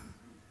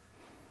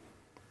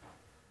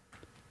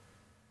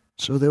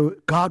 So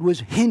God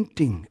was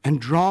hinting and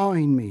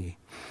drawing me.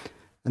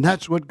 And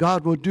that's what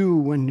God will do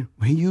when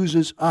he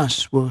uses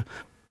us. Well,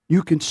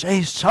 you can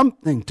say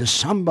something to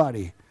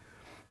somebody.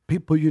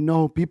 people you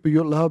know, people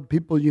you love,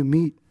 people you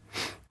meet.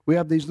 We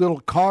have these little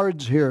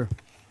cards here.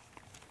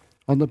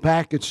 On the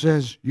back it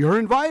says, "You're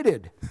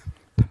invited."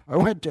 I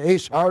went to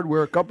Ace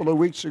Hardware a couple of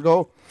weeks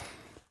ago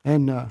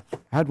and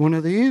had one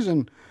of these,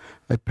 and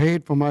I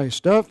paid for my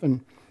stuff,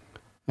 and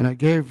I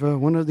gave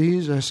one of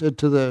these. I said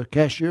to the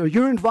cashier,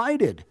 "You're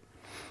invited."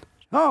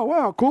 "Oh,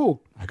 wow,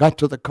 cool." I got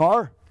to the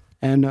car,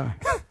 and I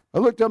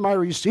looked at my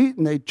receipt,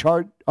 and they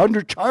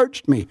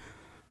undercharged me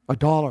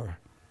 $1.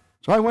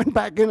 So I went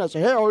back in. I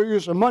said, "Hey, I owe you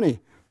some money."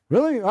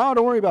 "Really? Oh,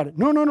 don't worry about it."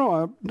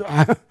 No.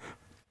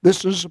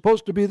 This is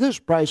supposed to be this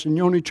price, and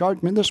you only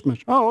charged me this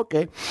much." "Oh,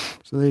 okay."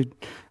 So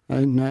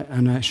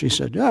she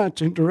said, "Yeah,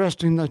 it's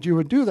interesting that you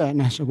would do that."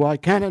 And I said, "Well, I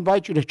can't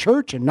invite you to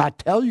church and not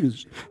tell you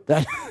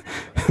that.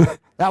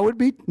 That would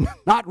be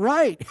not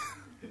right."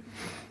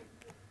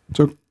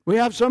 So we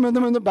have some of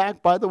them in the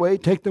back, by the way.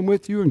 Take them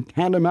with you and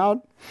hand them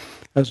out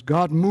as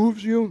God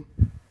moves you.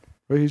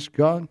 Praise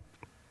God.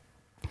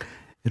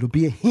 It'll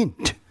be a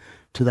hint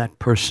to that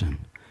person.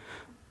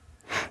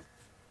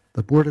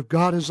 The Word of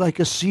God is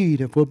like a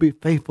seed. If we'll be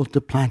faithful to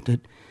plant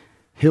it,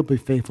 He'll be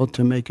faithful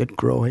to make it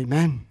grow.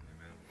 Amen.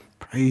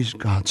 Praise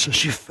God. So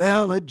she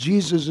fell at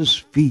Jesus'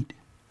 feet.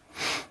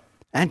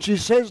 And she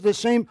says the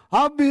same,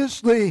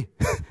 obviously,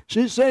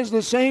 she says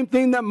the same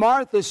thing that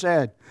Martha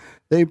said.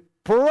 They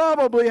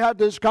probably had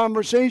this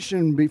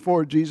conversation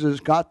before Jesus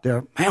got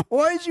there. "Man,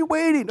 why is he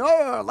waiting?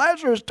 Oh,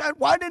 Lazarus died.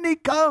 Why didn't he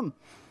come?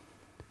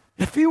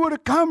 If he would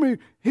have come,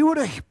 he would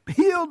have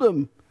healed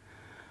him."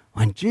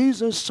 When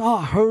Jesus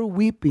saw her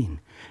weeping,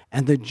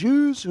 and the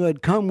Jews who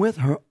had come with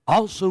her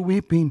also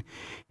weeping,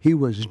 he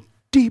was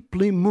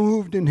deeply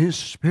moved in his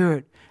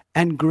spirit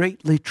and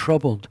greatly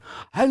troubled.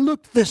 I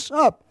looked this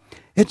up.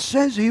 It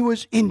says he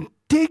was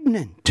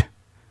indignant.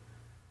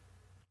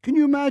 Can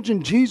you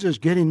imagine Jesus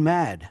getting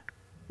mad?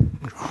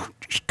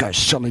 This guy's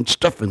selling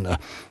stuff in the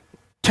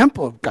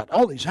temple. Got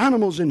all these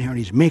animals in here, and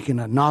he's making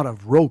a knot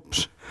of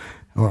ropes,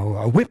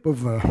 or a whip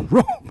of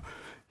rope.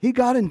 He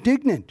got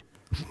indignant.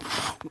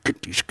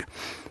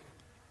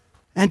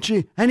 And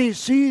he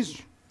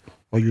sees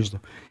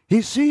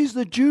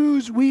the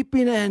Jews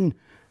weeping and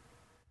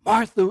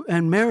Martha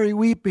and Mary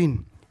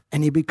weeping,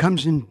 and he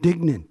becomes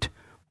indignant.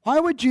 Why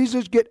would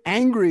Jesus get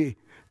angry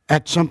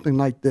at something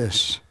like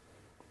this?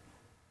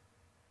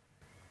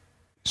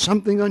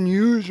 Something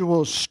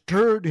unusual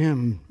stirred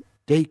him,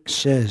 Dake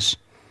says.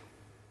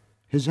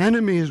 His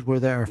enemies were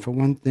there, for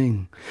one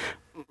thing.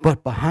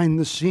 But behind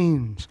the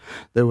scenes,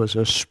 there was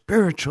a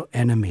spiritual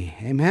enemy.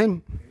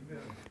 Amen?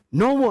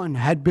 No one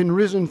had been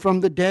risen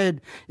from the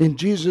dead in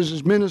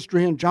Jesus'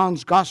 ministry and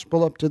John's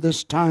gospel up to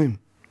this time.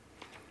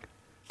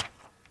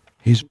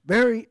 He's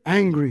very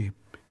angry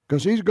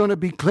because he's going to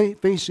be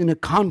facing a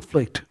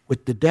conflict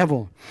with the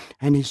devil.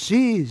 And he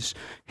sees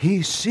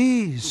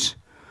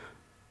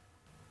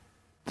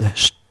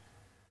the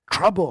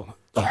trouble,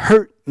 the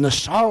hurt, and the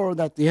sorrow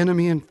that the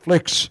enemy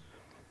inflicts.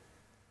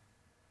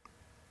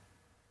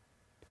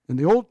 In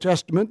the Old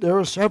Testament, there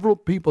are several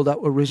people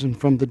that were risen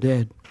from the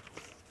dead.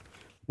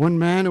 One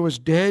man who was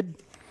dead,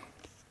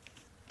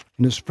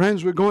 and his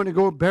friends were going to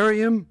go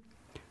bury him,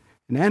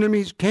 and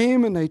enemies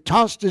came and they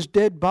tossed his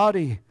dead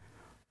body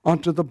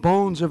onto the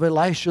bones of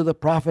Elisha the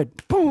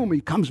prophet. Boom,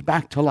 he comes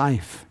back to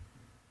life.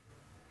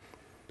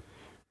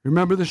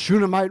 Remember the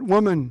Shunammite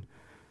woman?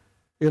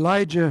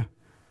 Elijah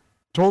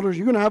told her,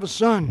 "You're going to have a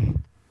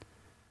son."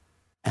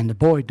 And the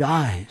boy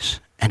dies,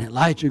 and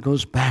Elijah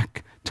goes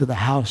back to the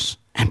house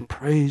and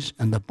prays,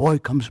 and the boy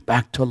comes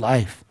back to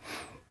life.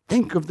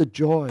 Think of the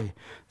joy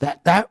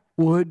that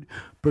would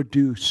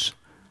produce.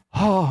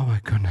 Oh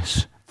my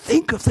goodness.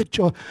 Think of the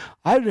joy.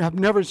 I have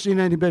never seen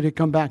anybody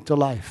come back to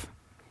life.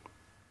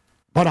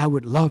 But I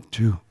would love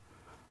to.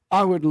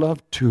 I would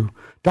love to.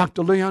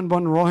 Dr. Leon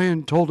Van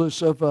Rooyen told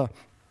us of a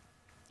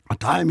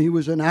time he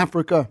was in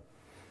Africa.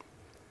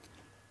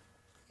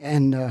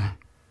 And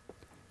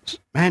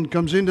man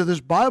comes into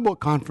this Bible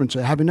conference,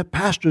 having a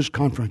pastor's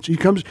conference.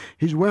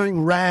 He's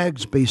wearing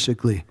rags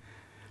basically.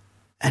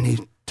 And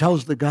he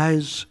tells the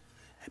guys,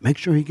 make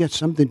sure he gets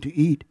something to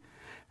eat.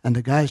 And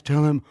the guys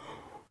tell him,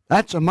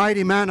 "That's a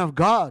mighty man of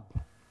God."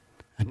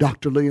 And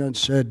Dr. Leon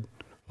said,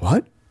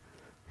 "What?"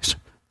 He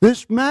said,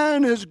 "This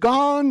man has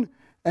gone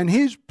and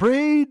he's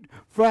prayed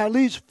for at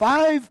least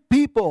 5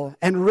 people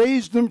and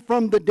raised them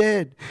from the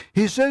dead."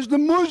 He says the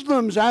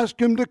Muslims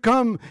ask him to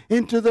come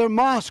into their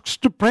mosques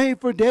to pray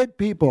for dead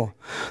people.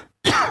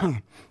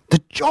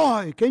 The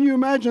joy, can you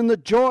imagine the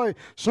joy?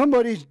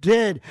 Somebody's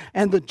dead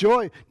and the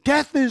joy.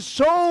 Death is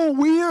so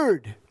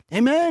weird.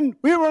 Amen?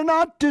 We were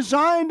not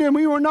designed and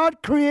we were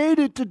not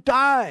created to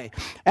die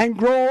and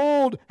grow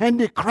old and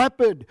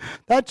decrepit.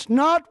 That's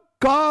not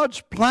God's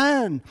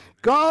plan.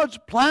 God's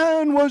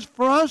plan was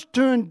for us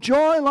to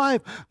enjoy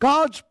life.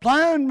 God's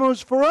plan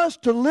was for us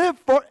to live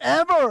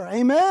forever.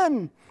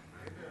 Amen?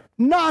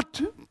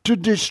 Not to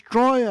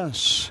destroy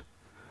us.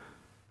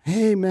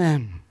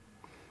 Amen.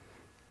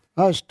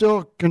 I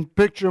still can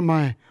picture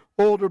my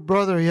older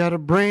brother. He had a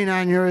brain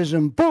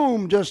aneurysm.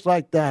 Boom, just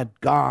like that,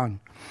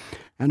 gone.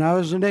 And I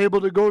wasn't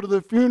able to go to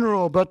the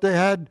funeral, but they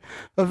had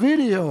a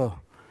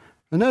video.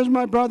 And as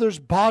my brother's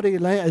body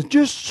lay, it's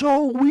just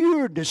so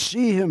weird to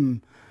see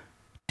him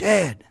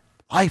dead,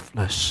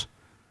 lifeless.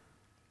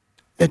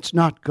 It's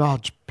not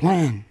God's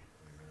plan.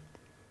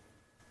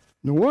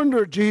 No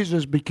wonder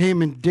Jesus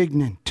became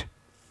indignant.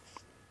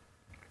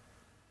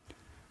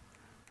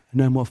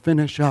 And then we'll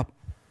finish up.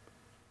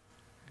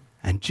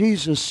 And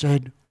Jesus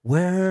said,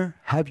 "Where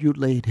have you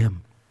laid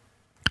him?"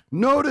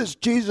 Notice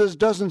Jesus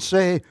doesn't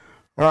say,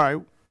 "All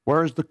right,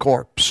 where's the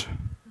corpse?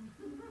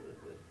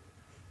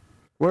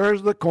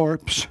 Where's the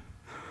corpse?"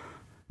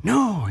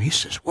 No, he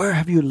says, "Where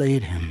have you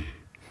laid him?"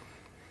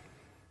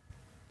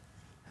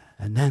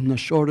 And then the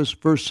shortest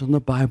verse in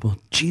the Bible,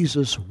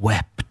 Jesus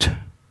wept.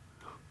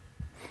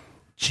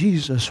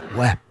 Jesus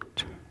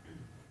wept.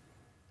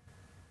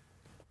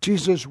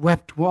 Jesus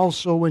wept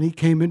also when he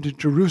came into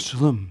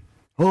Jerusalem.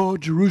 "Oh,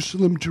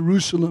 Jerusalem,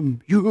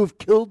 Jerusalem, you have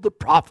killed the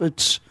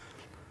prophets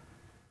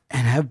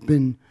and have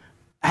been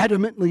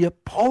adamantly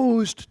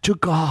opposed to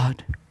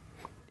God."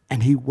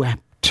 And he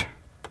wept.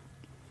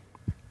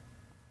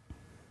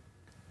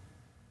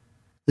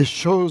 This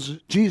shows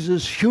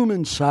Jesus'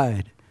 human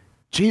side.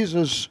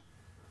 Jesus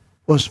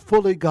was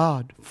fully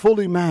God,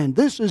 fully man.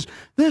 This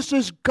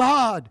is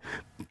God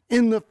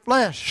in the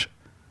flesh.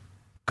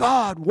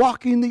 God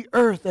walking the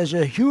earth as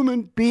a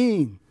human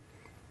being.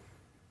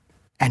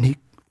 And he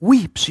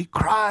weeps, he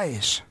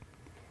cries.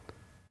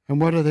 And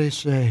what do they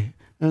say?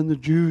 And the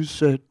Jews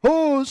said,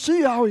 "Oh,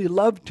 see how he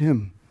loved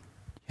him."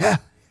 Yeah,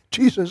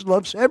 Jesus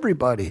loves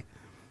everybody.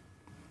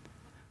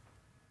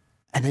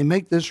 And they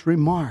make this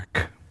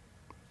remark.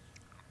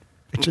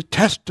 It's a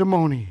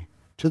testimony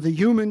to the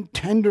human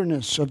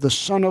tenderness of the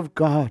Son of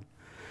God.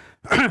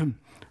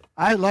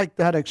 I like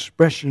that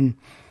expression.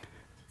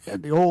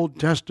 In the Old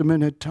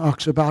Testament, it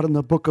talks about in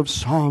the book of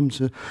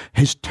Psalms,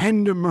 his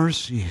tender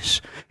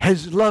mercies,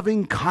 his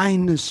loving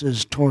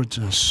kindnesses towards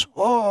us.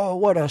 Oh,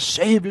 what a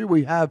Savior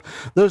we have.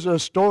 There's a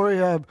story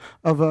of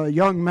a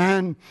young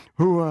man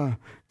who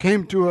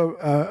came to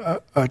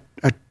a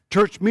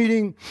church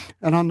meeting,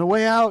 and on the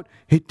way out,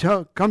 he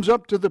comes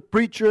up to the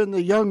preacher, and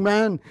the young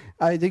man,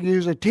 I think he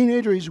was a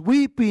teenager, he's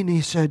weeping.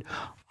 He said,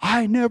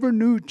 "I never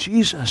knew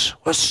Jesus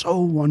was so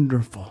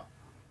wonderful.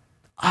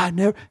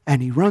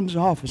 And he runs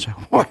off and says,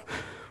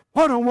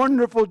 what a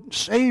wonderful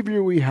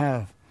Savior we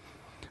have."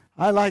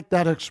 I like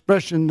that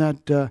expression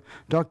that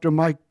Dr.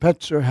 Mike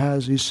Petzer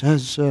has. He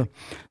says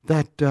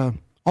that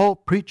all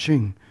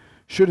preaching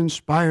should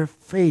inspire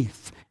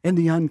faith in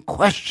the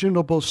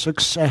unquestionable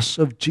success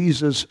of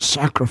Jesus'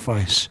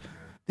 sacrifice.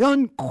 The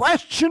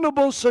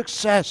unquestionable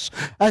success,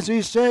 as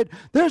he said,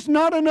 there's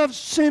not enough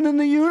sin in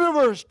the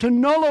universe to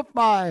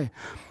nullify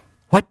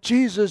what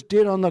Jesus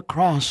did on the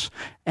cross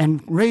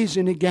and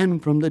raising again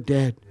from the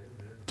dead.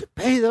 To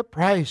pay the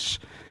price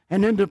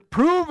and then to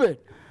prove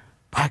it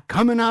by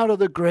coming out of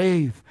the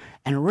grave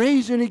and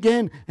raising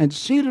again and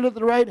seated at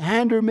the right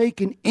hand are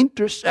making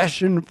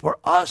intercession for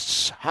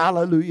us.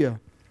 Hallelujah.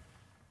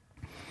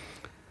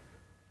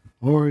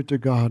 Glory to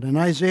God. In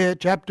Isaiah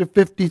chapter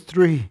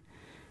 53,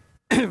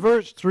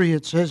 verse 3,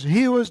 it says,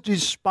 "He was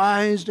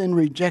despised and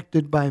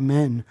rejected by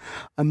men,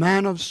 a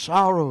man of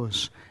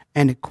sorrows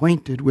and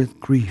acquainted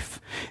with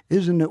grief."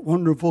 Isn't it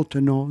wonderful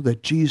to know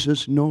that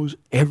Jesus knows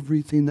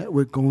everything that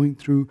we're going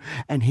through,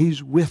 and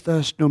he's with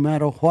us no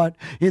matter what,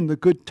 in the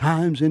good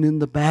times and in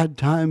the bad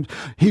times.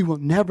 He will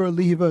never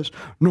leave us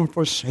nor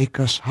forsake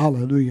us.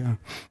 Hallelujah.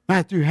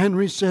 Matthew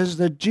Henry says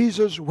that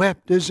Jesus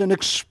wept is an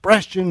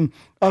expression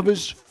of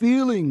his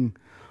feeling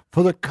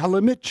for the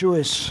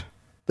calamitousness,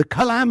 the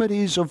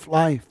calamities of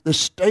life, the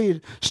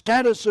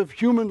status of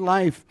human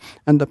life,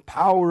 and the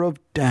power of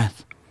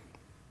death.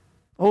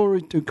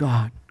 Glory to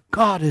God.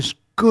 God is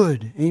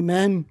good.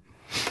 Amen.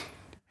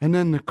 And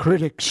then the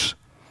critics.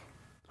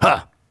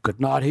 Could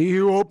not he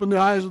who opened the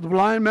eyes of the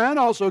blind man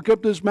also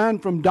kept this man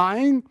from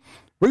dying?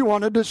 We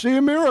wanted to see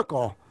a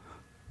miracle.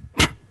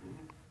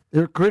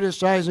 They're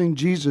criticizing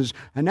Jesus.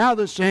 And now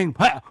they're saying,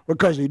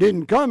 because he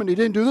didn't come and he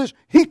didn't do this,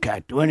 he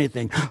can't do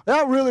anything.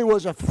 That really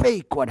was a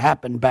fake, what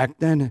happened back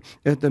then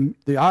at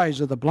the eyes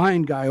of the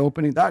blind guy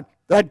opening. That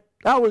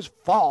was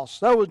false.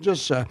 That was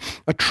just a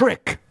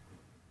trick.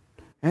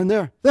 And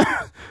they're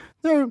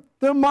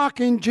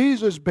mocking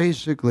Jesus,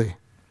 basically.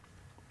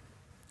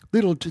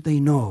 Little do they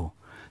know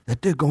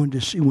that they're going to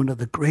see one of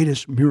the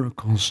greatest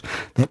miracles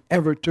that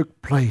ever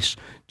took place.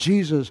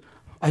 Jesus,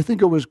 I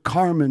think it was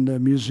Carmen, the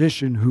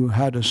musician, who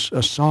had a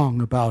song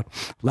about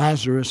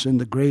Lazarus in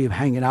the grave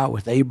hanging out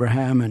with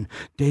Abraham and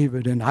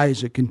David and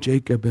Isaac and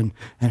Jacob. And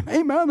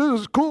hey, man,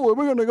 this is cool.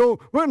 We're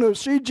going to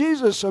see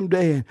Jesus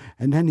someday.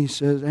 And then he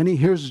says, and he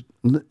hears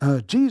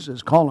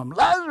Jesus call him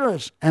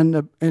Lazarus.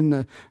 And in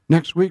the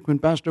next week when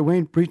Pastor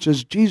Wayne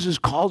preaches, Jesus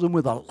calls him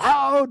with a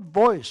loud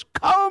voice,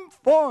 "Come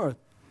forth."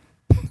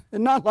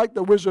 And not like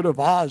the Wizard of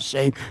Oz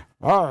saying,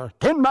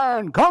 "Tin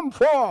Man, come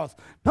forth."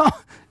 No.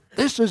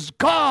 This is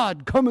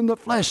God come in the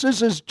flesh.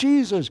 This is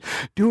Jesus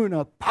doing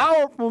a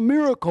powerful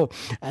miracle.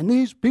 And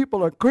these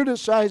people are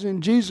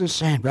criticizing Jesus,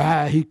 saying,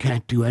 he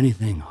can't do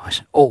anything. I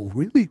said, "Oh,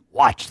 really?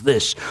 Watch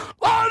this.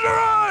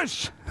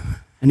 Lazarus!"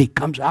 And he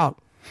comes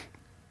out.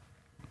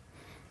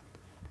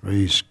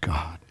 Praise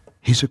God.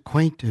 He's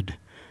acquainted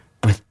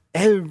with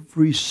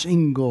every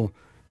single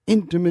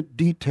intimate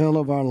detail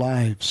of our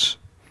lives.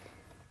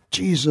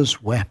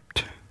 Jesus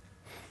wept.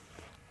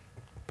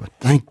 But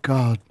thank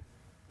God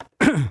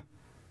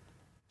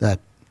that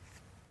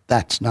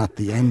that's not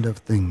the end of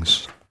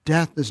things.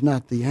 Death is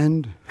not the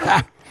end.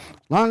 As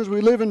long as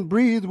we live and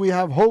breathe, we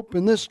have hope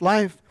in this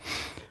life.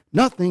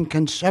 Nothing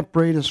can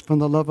separate us from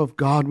the love of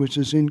God, which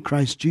is in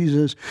Christ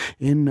Jesus.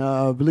 In,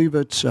 I believe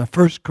it's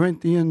 1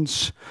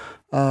 Corinthians.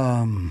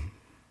 I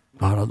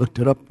looked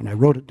it up and I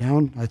wrote it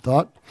down. I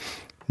thought,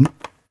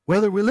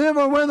 whether we live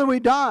or whether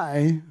we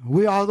die,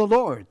 we are the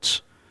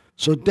Lord's.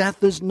 So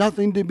death is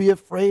nothing to be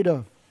afraid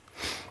of.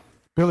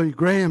 Billy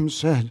Graham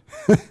said,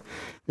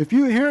 if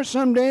you hear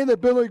someday that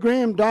Billy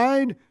Graham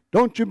died,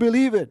 don't you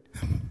believe it?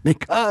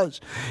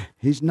 Because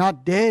he's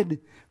not dead,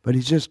 but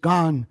he's just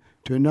gone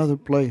to another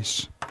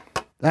place.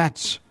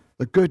 That's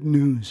the good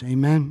news.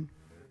 Amen.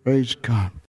 Praise God.